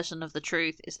his version of the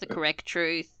truth is the correct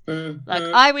truth. Mm-hmm. Like,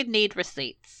 I would need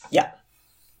receipts. Yeah.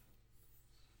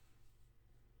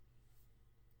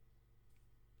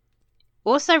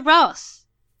 Also, Ross,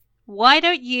 why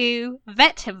don't you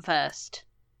vet him first?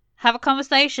 Have a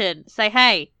conversation. Say,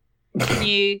 hey, can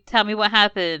you tell me what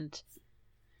happened?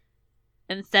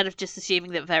 Instead of just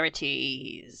assuming that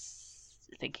Verity's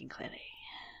thinking clearly.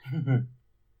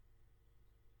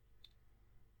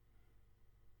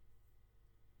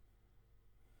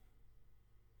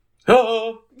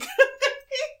 Oh.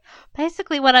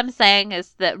 Basically, what I'm saying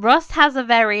is that Ross has a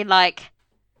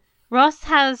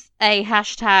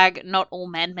hashtag not all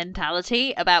men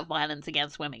mentality about violence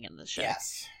against women in the show.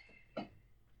 Yes.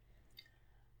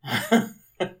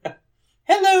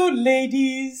 Hello,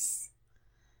 ladies.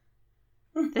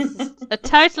 This is a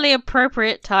totally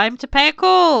appropriate time to pay a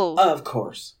call. Of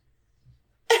course.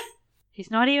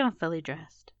 He's not even fully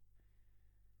dressed.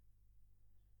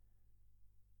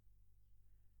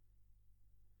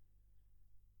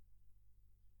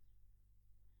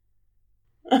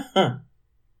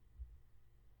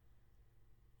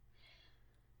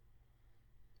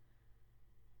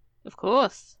 Of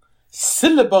course.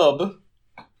 Syllabub.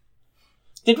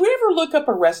 Did we ever look up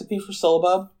a recipe for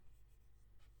syllabub?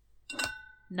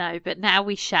 No, but now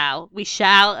we shall. We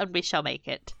shall, and we shall make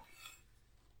it.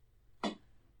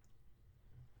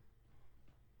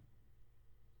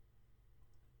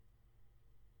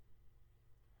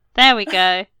 There we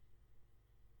go.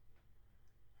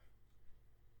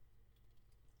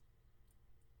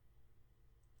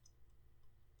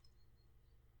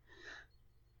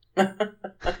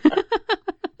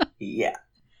 Yeah.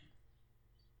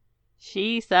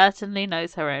 She certainly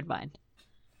knows her own mind.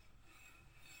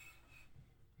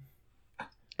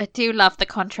 I do love the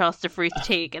contrast of Ruth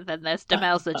Teague, and then there's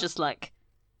Demelza just like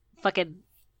fucking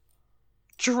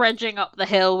dredging up the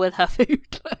hill with her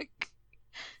food. Like,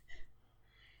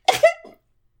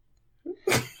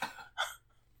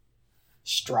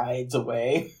 strides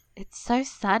away. it's so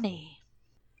sunny.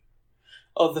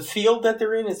 Oh, the field that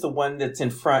they're in is the one that's in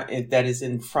front. That is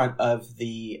in front of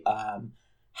the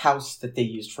house that they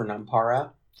used for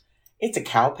Nampara. It's a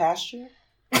cow pasture.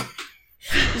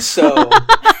 So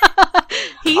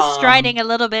he's striding a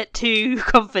little bit too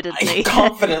confidently.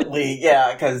 Confidently,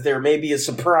 yeah, because there may be a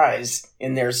surprise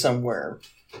in there somewhere.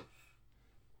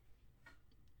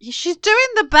 She's doing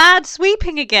the bad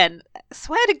sweeping again. I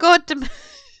swear to God,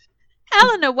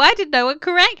 Eleanor, why did no one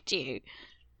correct you?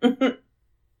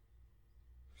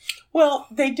 Well,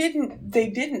 they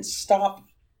didn't stop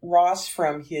Ross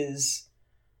from his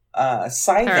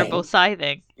scything. Terrible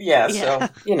scything. Yeah, so,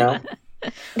 you know.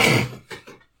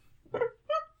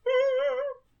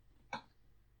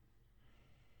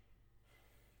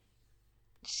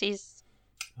 She's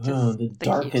the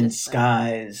darkened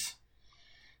skies.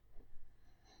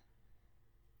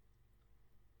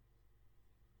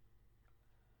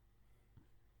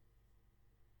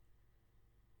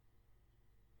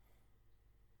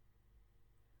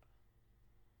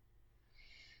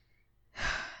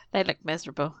 They look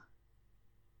miserable.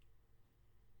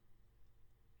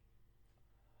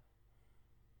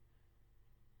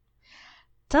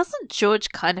 Doesn't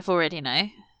George kind of already know?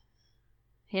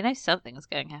 He knows something's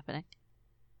happening.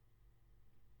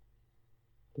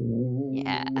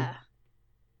 Yeah.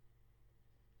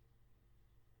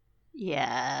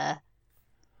 Yeah.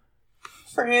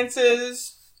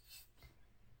 Francis,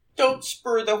 don't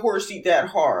spur the horsey that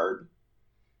hard.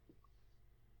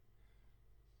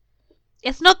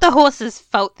 It's not the horse's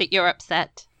fault that you're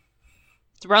upset.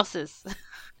 It's Ross's.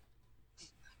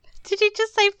 Did he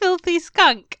just say filthy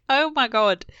skunk? Oh my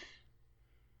God.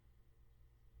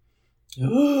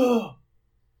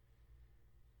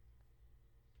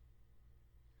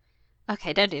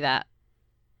 Okay, don't do that.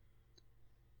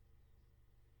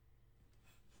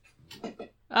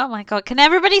 Oh my God, can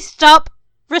everybody stop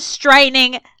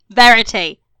restraining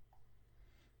Verity?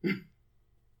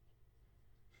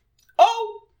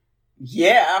 Oh!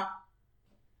 Yeah.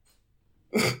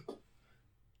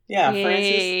 Yeah, We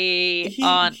Francis.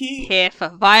 aren't here for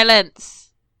violence.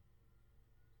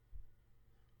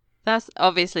 That's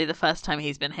obviously the first time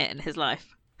he's been hit in his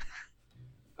life.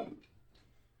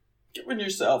 Giving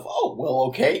yourself, oh, well,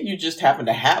 okay, you just happen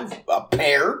to have a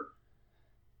pair.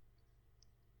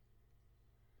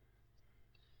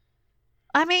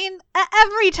 I mean, at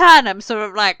every turn I'm sort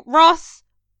of like, Ross,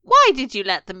 why did you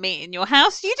let them meet in your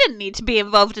house? You didn't need to be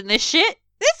involved in this shit.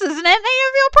 This isn't any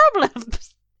of your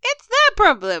problems. It's their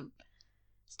problem.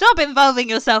 Stop involving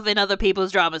yourself in other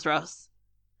people's dramas, Ross.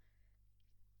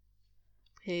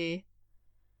 Hey.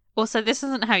 Also, this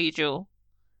isn't how you duel.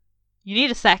 You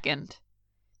need a second.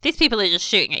 These people are just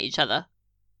shooting at each other.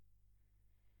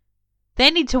 They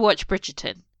need to watch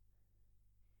Bridgerton.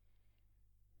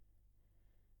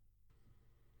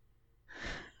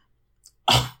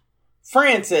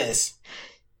 Francis!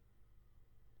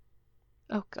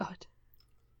 Oh, God.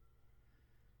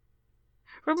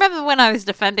 Remember when I was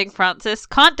defending Francis?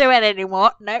 Can't do it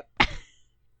anymore. Nope.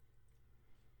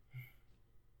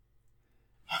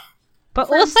 But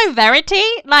also Verity,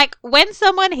 like, when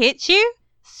someone hits you,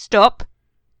 stop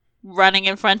running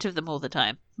in front of them all the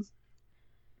time.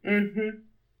 Mm-hmm.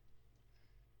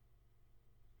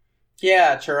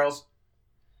 Yeah, Charles.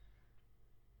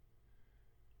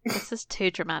 This is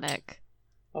too dramatic.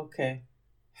 Okay.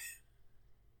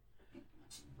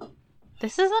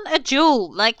 This isn't a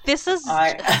duel. Like, this is...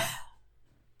 I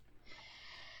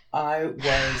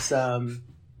was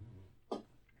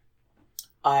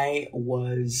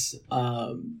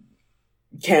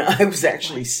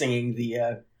actually singing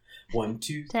the 1,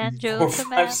 2, 10 3, 4, dual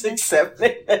 5, 6,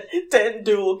 7, 10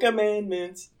 dual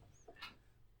commandments.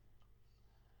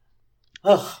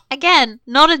 Ugh. Again,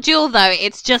 not a duel though.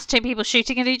 It's just two people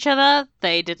shooting at each other.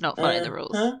 They did not follow the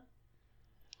rules.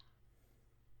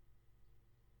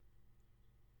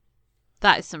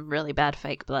 That is some really bad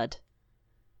fake blood.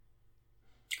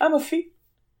 I'm a fear.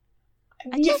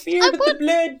 You fear with the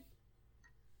blood.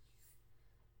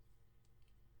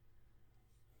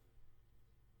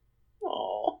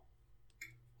 Oh.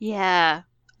 Yeah.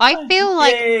 I feel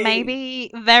like maybe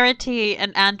Verity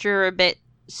and Andrew are a bit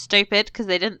stupid because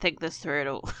they didn't think this through at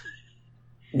all.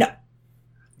 No,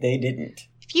 they didn't.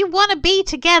 If you want to be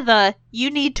together,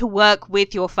 you need to work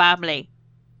with your family.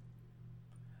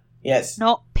 Yes.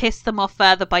 Not piss them off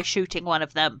further by shooting one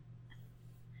of them.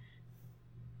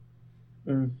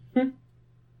 Mm-hmm.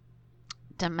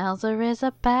 Demelza is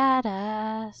a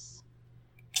badass.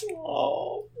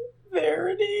 Oh,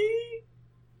 Verity.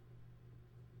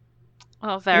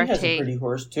 Oh, Verity. He has a pretty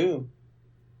horse, too.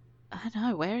 I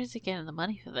know. Where is he getting the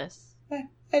money for this?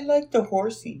 I like the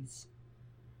horsies.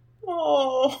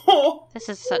 Oh. This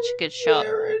is such a good shot.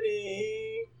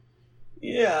 Verity.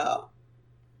 Yeah.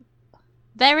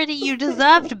 Verity, you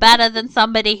deserved better than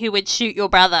somebody who would shoot your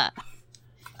brother.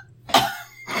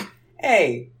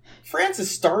 Hey,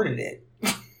 Francis started it.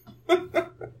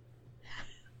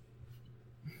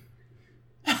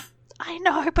 I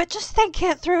know, but just think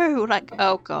it through. Like,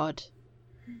 oh God.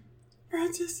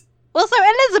 Francis. Also,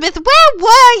 Elizabeth, where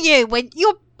were you when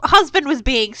your husband was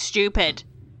being stupid?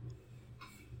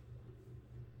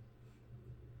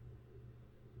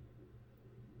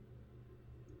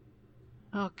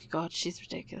 Oh God, she's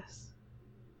ridiculous.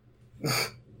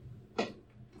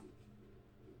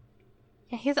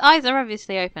 Yeah, his eyes are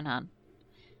obviously open, hon.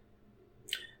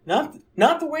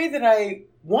 Not the way that I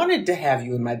wanted to have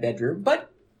you in my bedroom,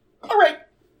 but all right.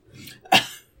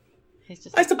 He's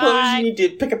just I suppose you need to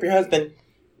pick up your husband.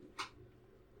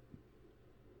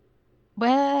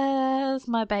 Where's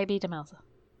my baby Demelza?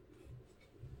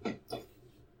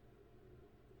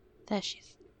 There she is.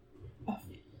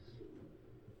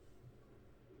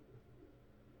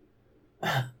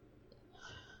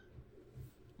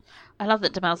 I love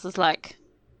that Demelza's like,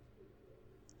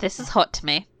 this is hot to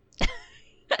me.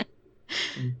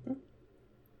 Mm-hmm.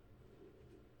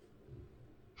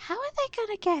 How are they going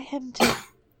to get him to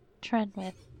trend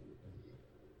with?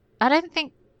 I don't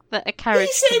think that a carriage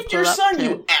He saved your son,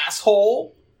 you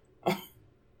asshole!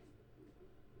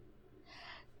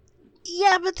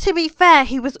 Yeah, but to be fair,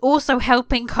 he was also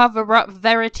helping cover up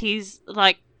Verity's,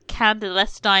 like,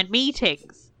 clandestine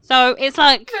meetings. So it's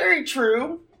like... Very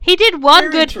true. He did one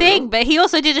Very good true. thing, but he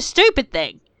also did a stupid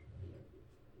thing.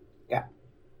 Yeah.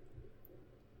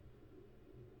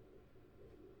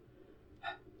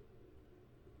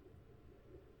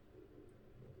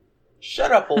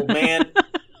 Shut up, old man.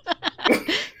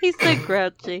 He's so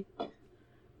grouchy.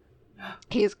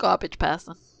 He's a garbage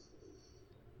person.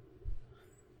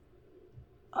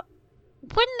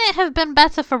 Wouldn't it have been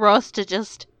better for Ross to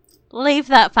just leave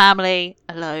that family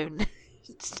alone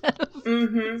instead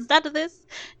of this?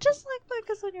 Just like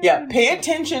focus on your own Pay shit.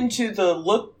 attention to the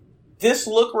look. This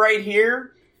look right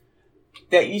here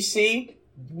that you see.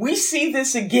 We see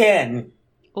this again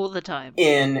All the time.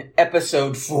 in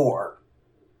episode 4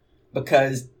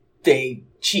 because they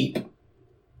cheap.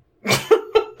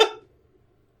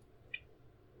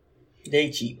 They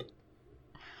cheap.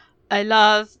 I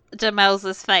love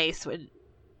Demelza's face when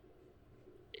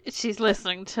she's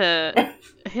listening to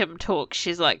him talk.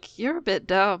 She's like, "You're a bit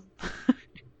dumb."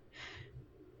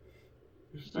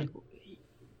 She's like,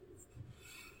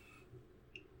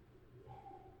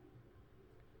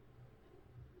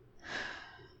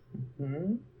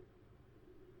 Mm-hmm.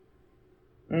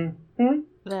 Mm-hmm.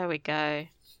 there we go.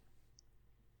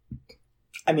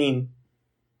 I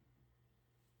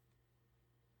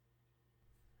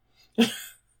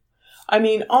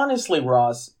mean, honestly,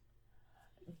 Ross,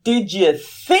 did you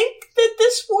think that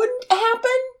this wouldn't happen?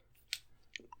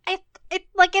 It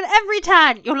like in every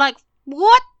turn, you're like,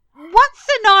 what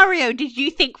scenario did you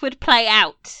think would play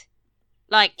out?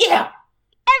 Like, Yeah.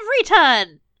 every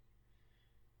turn.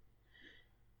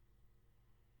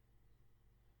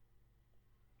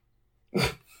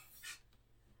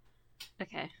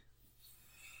 Okay.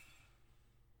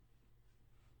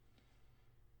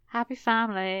 Happy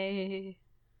family.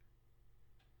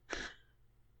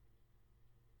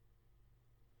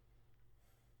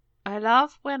 I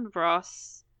love when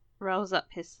Ross rolls up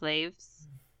his sleeves.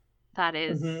 That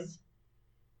is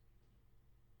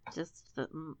just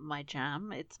my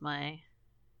jam. It's my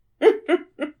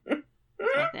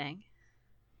thing.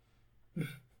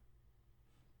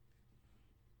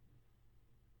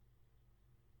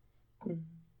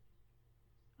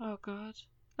 Oh God.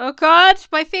 Oh God,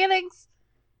 my feelings.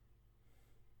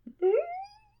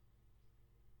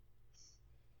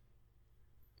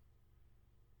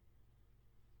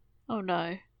 Oh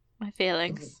no, my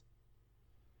feelings.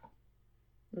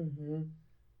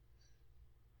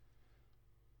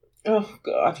 Oh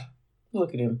God,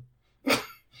 look at him.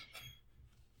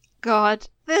 God,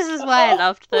 this is why I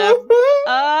loved them.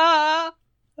 I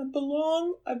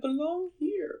belong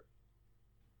here.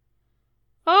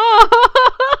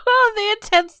 Oh, the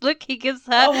intense look he gives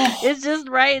her is just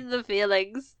right in the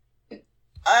feelings.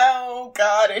 Oh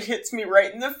God, it hits me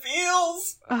right in the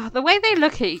feels. Oh, the way they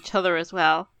look at each other as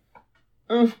well.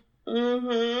 And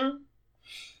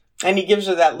he gives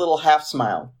her that little half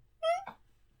smile.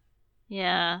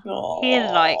 Yeah, Aww. he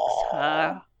likes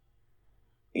her.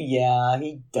 Yeah,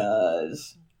 he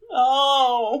does.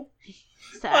 Oh,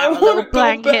 Set out a little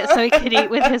blanket so he could eat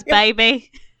with his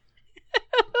baby.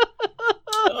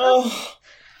 Oh,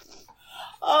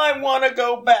 I want to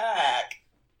go back.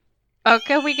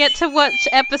 Okay, we get to watch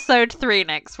episode 3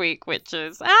 next week, which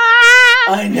is...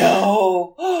 I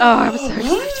know. Oh, I'm so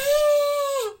excited.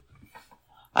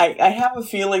 I have a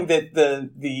feeling that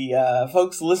the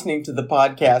folks listening to the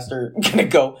podcast are going to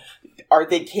go, are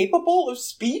they capable of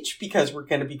speech? Because we're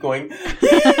going to be going...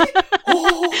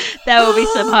 There will be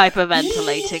some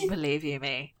hyperventilating, believe you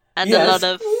me. And yes.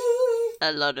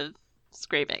 a lot of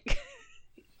screaming.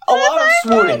 A lot of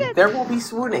swooning. There will be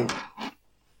swooning.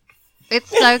 It's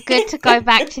so good to go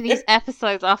back to these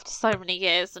episodes after so many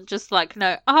years and just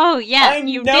know, oh yeah,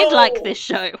 you did like this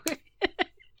show.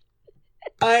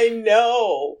 I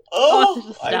know.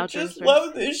 Oh, I just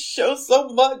love this show so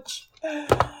much.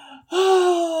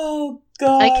 Oh,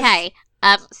 God. Okay,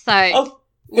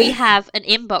 we have an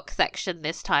inbox section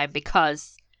this time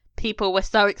because people were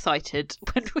so excited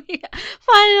when we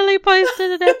finally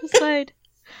posted an episode.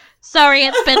 Sorry,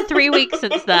 it's been 3 weeks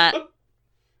since that.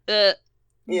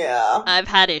 Yeah. I've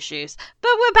had issues.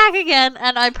 But we're back again,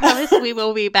 and I promise we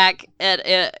will be back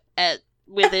at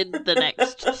within the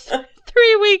next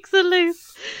 3 weeks at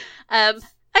least.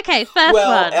 Okay, first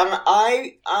one.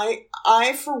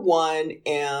 I for one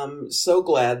am so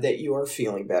glad that you are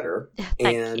feeling better.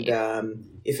 Thank you.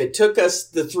 If it took us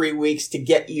the 3 weeks to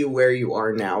get you where you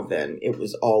are now, then it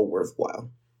was all worthwhile.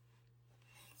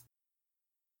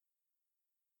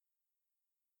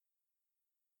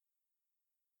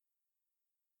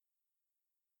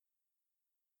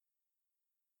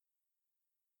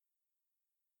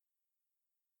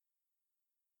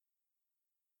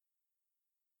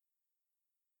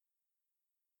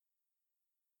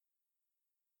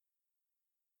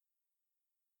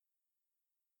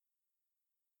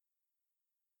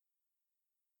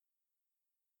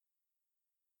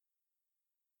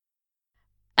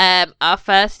 Our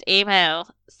first email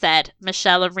said,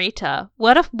 Michelle and Rita,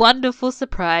 what a wonderful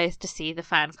surprise to see the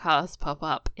fan cast pop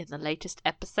up in the latest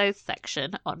episodes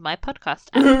section on my podcast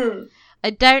app.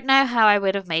 I don't know how I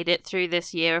would have made it through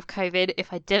this year of COVID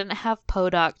if I didn't have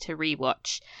Poldark to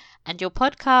rewatch and your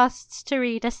podcasts to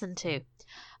re-listen to.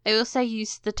 I also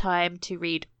used the time to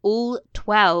read all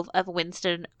 12 of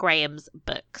Winston Graham's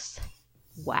books.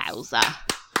 Wowza.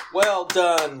 Well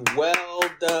done, well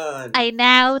done. I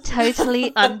now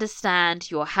totally understand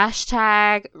your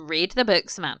hashtag read the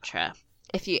books mantra.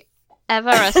 If you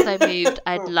ever are so moved,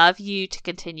 I'd love you to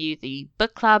continue the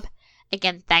book club.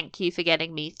 Again, thank you for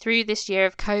getting me through this year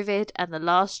of COVID and the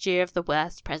last year of the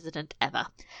worst president ever.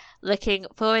 Looking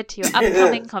forward to your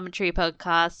upcoming commentary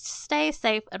podcast. Stay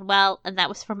safe and well. And that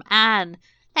was from Anne.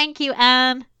 Thank you,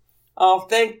 Anne. Oh,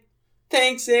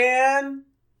 thanks, Anne.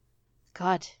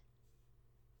 God.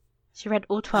 She read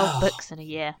all 12 books in a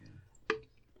year.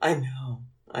 I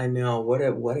know.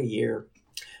 What a year.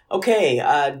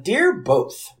 Okay, dear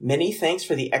both, many thanks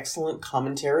for the excellent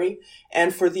commentary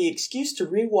and for the excuse to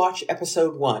rewatch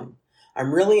episode 1.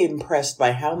 I'm really impressed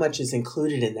by how much is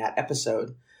included in that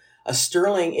episode. A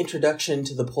sterling introduction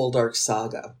to the Poldark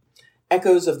saga.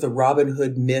 Echoes of the Robin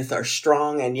Hood myth are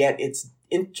strong, and yet its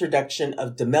introduction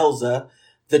of Demelza,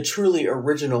 the truly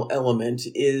original element,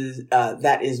 is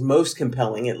that is most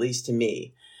compelling, at least to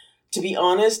me. To be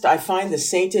honest, I find the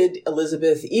sainted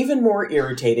Elizabeth even more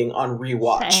irritating on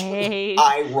rewatch. Hey.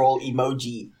 Eye roll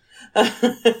emoji.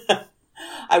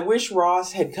 I wish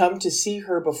Ross had come to see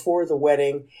her before the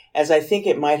wedding, as I think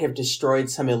it might have destroyed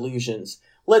some illusions.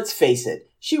 Let's face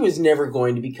it, she was never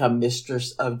going to become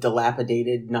mistress of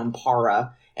dilapidated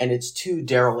Nampara and its 2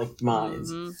 derelict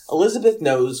mines. Mm-hmm. Elizabeth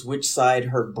knows which side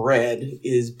her bread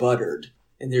is buttered.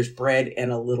 And there's bread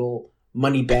and a little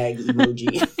money bag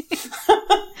emoji.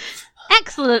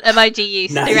 Excellent emoji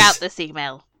use Nice. throughout this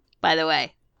email, by the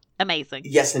way. Amazing.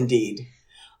 Yes, indeed.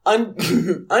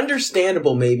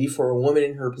 Understandable, maybe, for a woman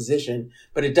in her position,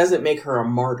 but it doesn't make her a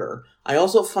martyr. I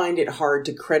also find it hard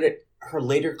to credit her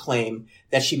later claim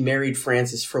that she married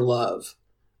Francis for love.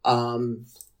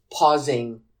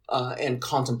 Pausing and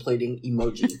contemplating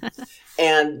emoji.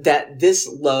 And that this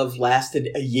love lasted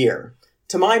a year.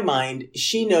 To my mind,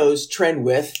 she knows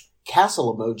Trenwith,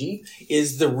 castle emoji,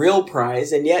 is the real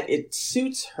prize, and yet it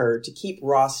suits her to keep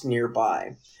Ross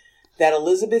nearby. That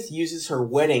Elizabeth uses her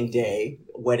wedding bride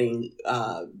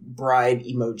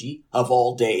emoji, of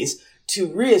all days, to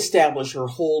reestablish her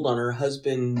hold on her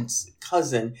husband's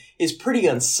cousin is pretty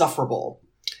insufferable.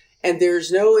 And there's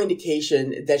no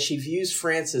indication that she views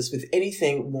Francis with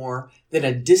anything more than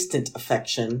a distant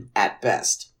affection at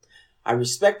best. I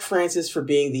respect Francis for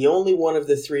being the only one of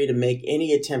the 3 to make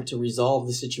any attempt to resolve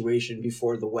the situation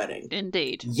before the wedding.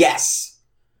 Indeed. Yes.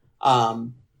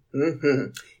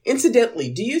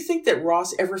 Incidentally, do you think that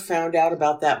Ross ever found out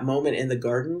about that moment in the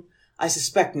garden? I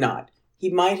suspect not. He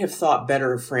might have thought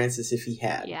better of Francis if he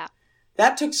had. Yeah.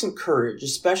 That took some courage,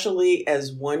 especially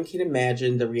as one can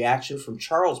imagine the reaction from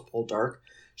Charles Poldark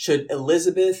should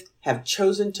Elizabeth have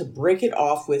chosen to break it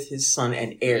off with his son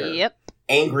and heir. Yep.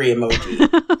 Angry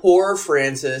emoji. Poor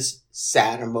Francis.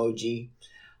 Sad emoji.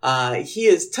 He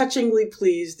is touchingly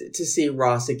pleased to see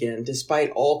Ross again,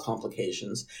 despite all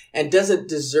complications, and doesn't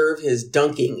deserve his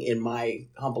dunking, in my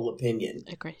humble opinion.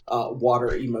 Agree. Water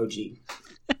emoji.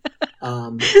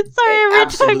 Sorry,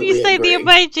 every time you say agree. the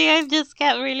emoji, I just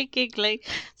get really giggly.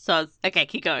 So, okay,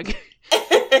 keep going.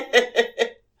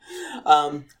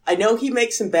 I know he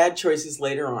makes some bad choices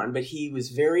later on, but he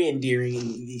was very endearing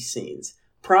in these scenes.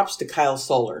 Props to Kyle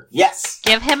Solar. Yes!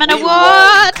 Give him an We award!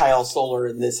 love Kyle Solar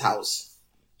in this house.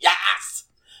 Yes!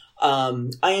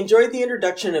 I enjoyed the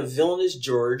introduction of villainous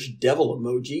George, devil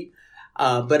emoji,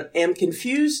 but am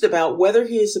confused about whether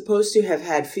he is supposed to have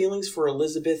had feelings for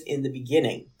Elizabeth in the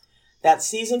beginning. That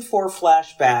season 4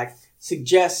 flashback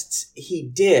suggests he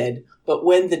did, but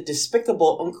when the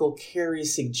despicable Uncle Carrie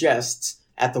suggests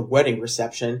at the wedding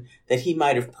reception that he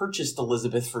might have purchased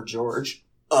Elizabeth for George,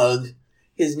 ugh,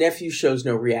 his nephew shows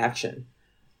no reaction.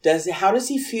 How does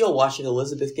he feel watching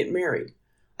Elizabeth get married?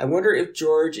 I wonder if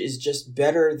George is just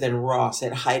better than Ross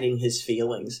at hiding his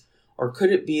feelings, or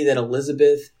could it be that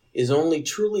Elizabeth is only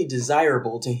truly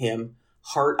desirable to him,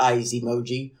 heart eyes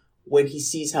emoji, when he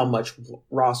sees how much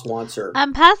Ross wants her?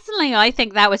 Personally, I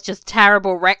think that was just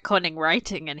terrible retconning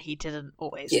writing, and he didn't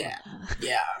always. Yeah.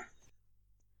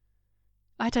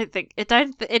 I don't think it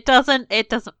doesn't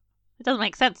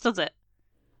make sense, does it?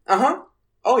 Uh-huh.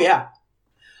 Oh, yeah.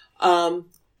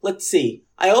 Let's see.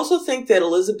 I also think that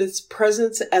Elizabeth's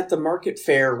presence at the market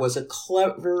fair was a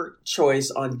clever choice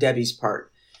on Debbie's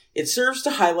part. It serves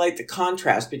to highlight the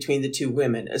contrast between the 2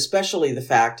 women, especially the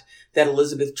fact that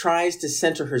Elizabeth tries to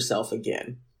center herself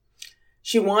again.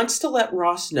 She wants to let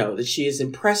Ross know that she is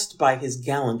impressed by his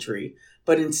gallantry,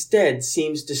 but instead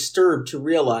seems disturbed to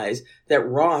realize that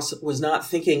Ross was not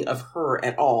thinking of her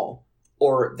at all,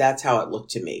 or that's how it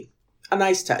looked to me. A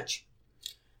nice touch.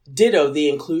 Ditto the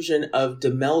inclusion of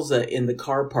Demelza in the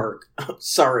car park.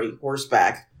 Sorry,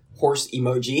 horseback. Horse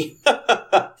emoji.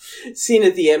 Scene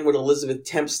at the end when Elizabeth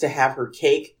tempts to have her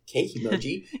cake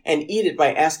emoji, and eat it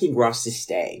by asking Ross to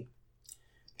stay.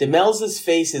 Demelza's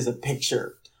face is a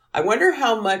picture. I wonder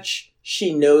how much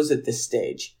she knows at this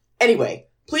stage. Anyway,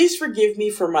 please forgive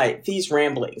me for these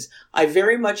ramblings. I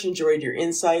very much enjoyed your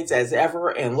insights as ever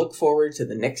and look forward to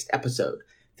the next episode.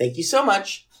 Thank you so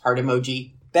much. Heart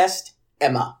emoji. Best,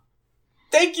 Emma.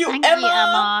 Thank you, Thank Emma. you,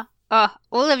 Emma. Oh,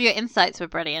 all of your insights were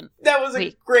brilliant. That was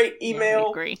a great email. Yeah, we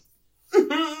agree.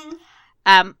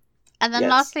 And then Yes.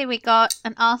 lastly, we got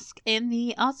an ask in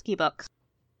the Asky box.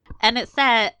 And it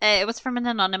said, it was from an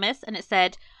anonymous, and it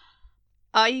said,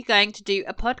 are you going to do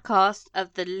a podcast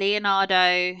of the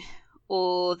Leonardo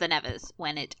or the Nevers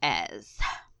when it airs?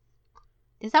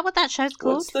 Is that what that show's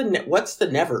called? What's the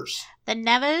Nevers? The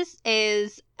Nevers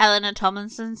is Eleanor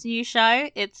Tomlinson's new show.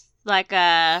 It's like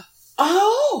a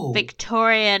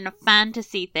Victorian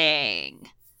fantasy thing.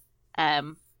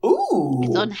 Ooh.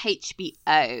 It's on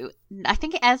HBO. I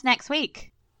think it airs next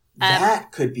week.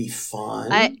 That could be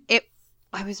fun.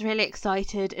 I was really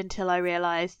excited until I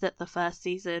realised that the first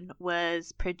season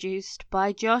was produced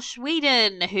by Joss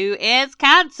Whedon, who is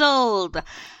cancelled.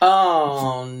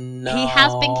 Oh, no. He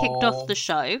has been kicked off the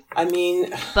show. I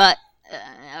mean... But...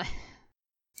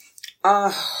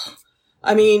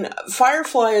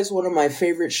 Firefly is one of my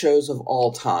favorite shows of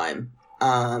all time.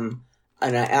 And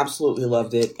I absolutely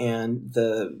loved it. And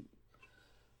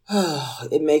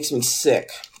it makes me sick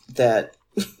that...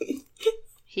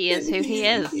 He is who he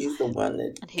is. He's the one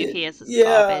that... And who he is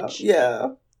garbage.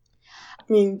 Yeah. I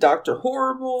mean, Dr.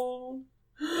 Horrible.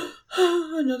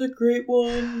 Another great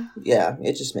one. Yeah,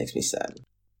 it just makes me sad.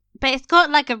 But it's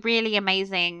got like a really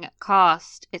amazing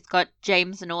cast. It's got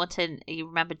James Norton. You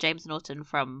remember James Norton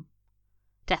from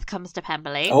Death Comes to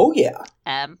Pemberley? Oh, yeah.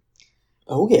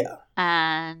 Oh, yeah.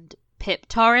 And Pip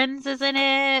Torrens is in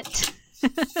it.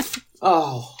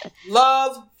 Oh,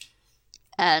 love.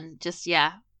 And just,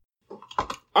 yeah.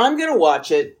 I'm going to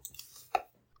watch it.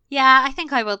 Yeah, I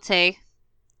think I will too.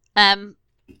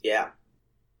 Yeah.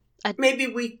 Maybe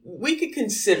we could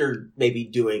consider maybe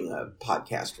doing a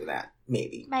podcast for that.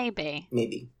 Maybe.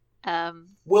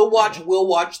 We'll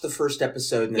watch the first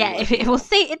episode. And then we'll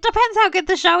see. It depends how good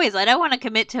the show is. I don't want to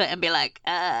commit to it and be like,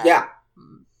 Yeah.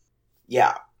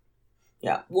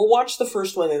 We'll watch the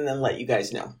first one and then let you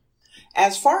guys know.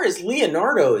 As far as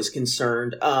Leonardo is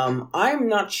concerned, I'm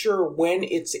not sure when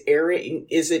it's airing.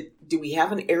 Do we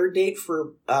have an air date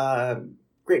for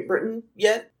Great Britain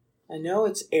yet? I know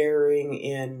it's airing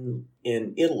in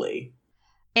Italy.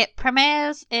 It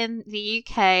premieres in the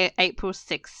UK April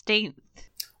 16th.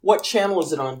 What channel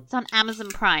is it on? It's on Amazon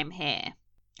Prime here.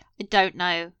 I don't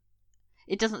know.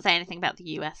 It doesn't say anything about the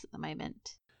US at the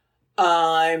moment.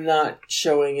 I'm not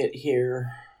showing it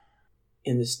here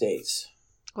in the States.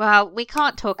 Well, we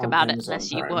can't talk about it Amazon unless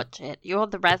you Prime. watch it. You're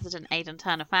the resident Aidan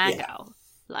Turner fangirl.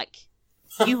 Like,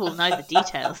 you will know the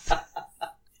details.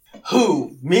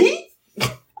 Who? Me?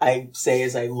 I say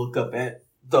as I look up at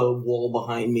the wall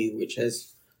behind me, which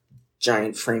has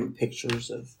giant framed pictures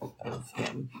of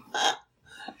him.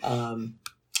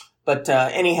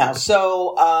 Anyhow,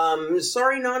 so,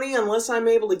 sorry, Nani, unless I'm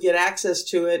able to get access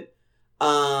to it,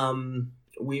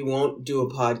 we won't do a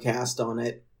podcast on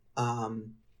it,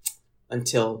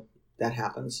 until that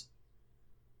happens.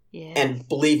 Yeah. And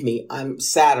believe me, I'm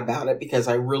sad about it because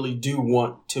I really do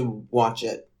want to watch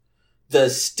it. The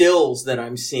stills that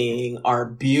I'm seeing are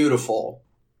beautiful.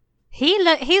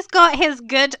 He's got his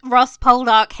good Ross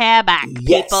Poldark hair back,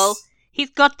 Yes. people. He's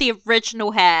got the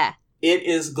original hair. It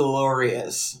is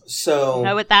glorious. So, You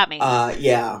know what that means.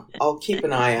 yeah, I'll keep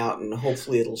an eye out and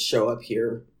hopefully it'll show up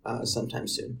here sometime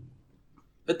soon.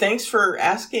 But thanks for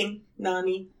asking,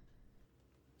 Nani.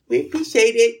 We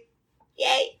appreciate it.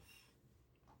 Yay!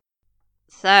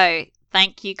 So,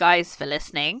 thank you guys for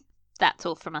listening. That's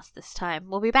all from us this time.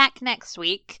 We'll be back next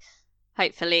week.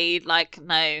 Hopefully,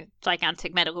 no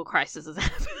gigantic medical crisis has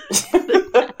happened.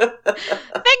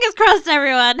 Fingers crossed,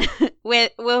 everyone.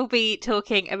 We'll be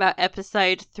talking about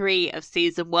episode 3 of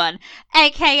season 1,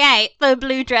 aka the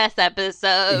blue dress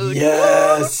episode.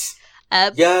 Yes!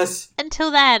 Yes!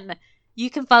 Until then, you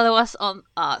can follow us on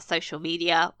our social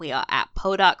media. We are at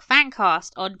Poldark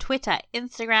Fancast on Twitter,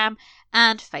 Instagram,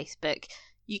 and Facebook.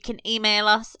 You can email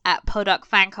us at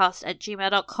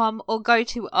poldarkfancast@gmail.com or go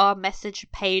to our message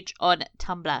page on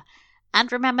Tumblr.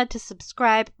 And remember to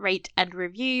subscribe, rate, and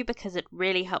review because it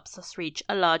really helps us reach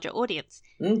a larger audience.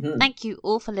 Mm-hmm. Thank you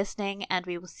all for listening, and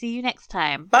we will see you next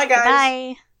time. Bye, guys!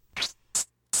 Bye.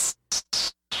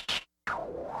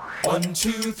 1,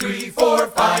 2, 3, 4,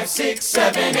 5, 6,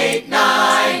 7, 8,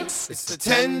 9. It's the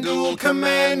 10 dual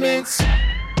commandments.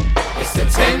 It's the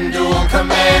 10 dual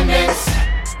commandments.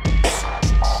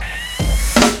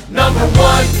 Number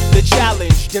 1, the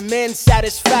challenge demands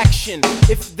satisfaction.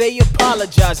 If they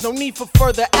apologize, no need for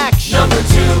further action. Number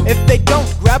 2, if they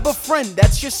don't, grab a friend,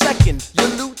 that's your second. Your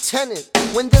lieutenant,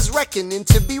 when there's reckoning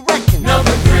to be reckoned.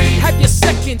 Number 3, Have your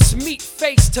seconds meet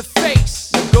face to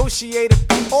face. Negotiate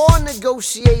Or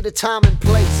negotiate a time and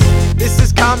place. This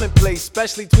is commonplace,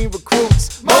 especially between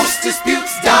recruits. most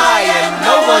disputes die and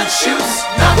no one shoots.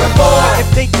 Number 4,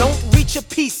 If they don't reach a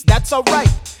peace, that's alright.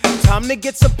 Time to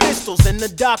get some pistols and the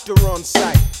doctor on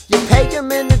site. You pay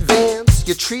him in advance,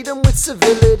 you treat him with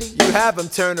civility. You have him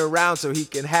turn around so he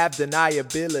can have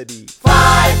deniability.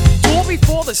 5, Duel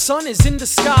before the sun is in the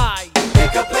sky.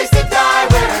 pick a place to die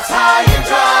where it's high and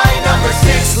dry. Number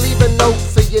 6, Leave a note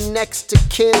for your next to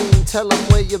kin, tell him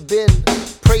where you've been.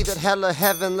 Pray that hell or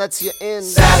heaven lets you in.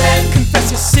 7,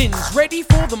 Confess your sins, ready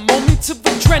for the moment of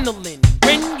adrenaline.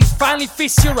 When you finally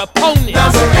face your opponent.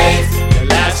 Number 8, your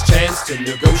last chance to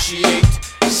negotiate.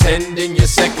 Send in your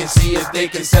second, see if they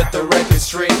can set the record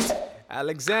straight.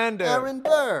 Alexander. Aaron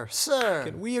Burr, sir.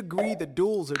 Can we agree that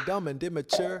duels are dumb and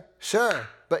immature? Sure,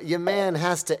 but your man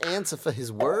has to answer for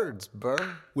his words,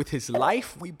 Burr. With his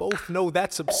life, we both know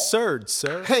that's absurd,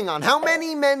 sir. Hang on, how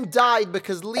many men died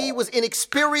because Lee was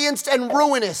inexperienced and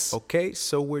ruinous? Okay,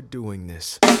 so we're doing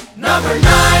this. Number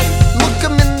 9. Look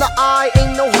him in the eye,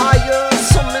 ain't no higher.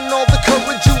 Summon all the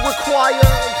courage you require.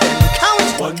 Then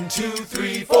count. 1, 2,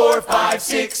 3, 4, 5,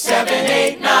 6, 7,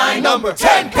 8, 9. Number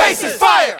 10 paces, fire!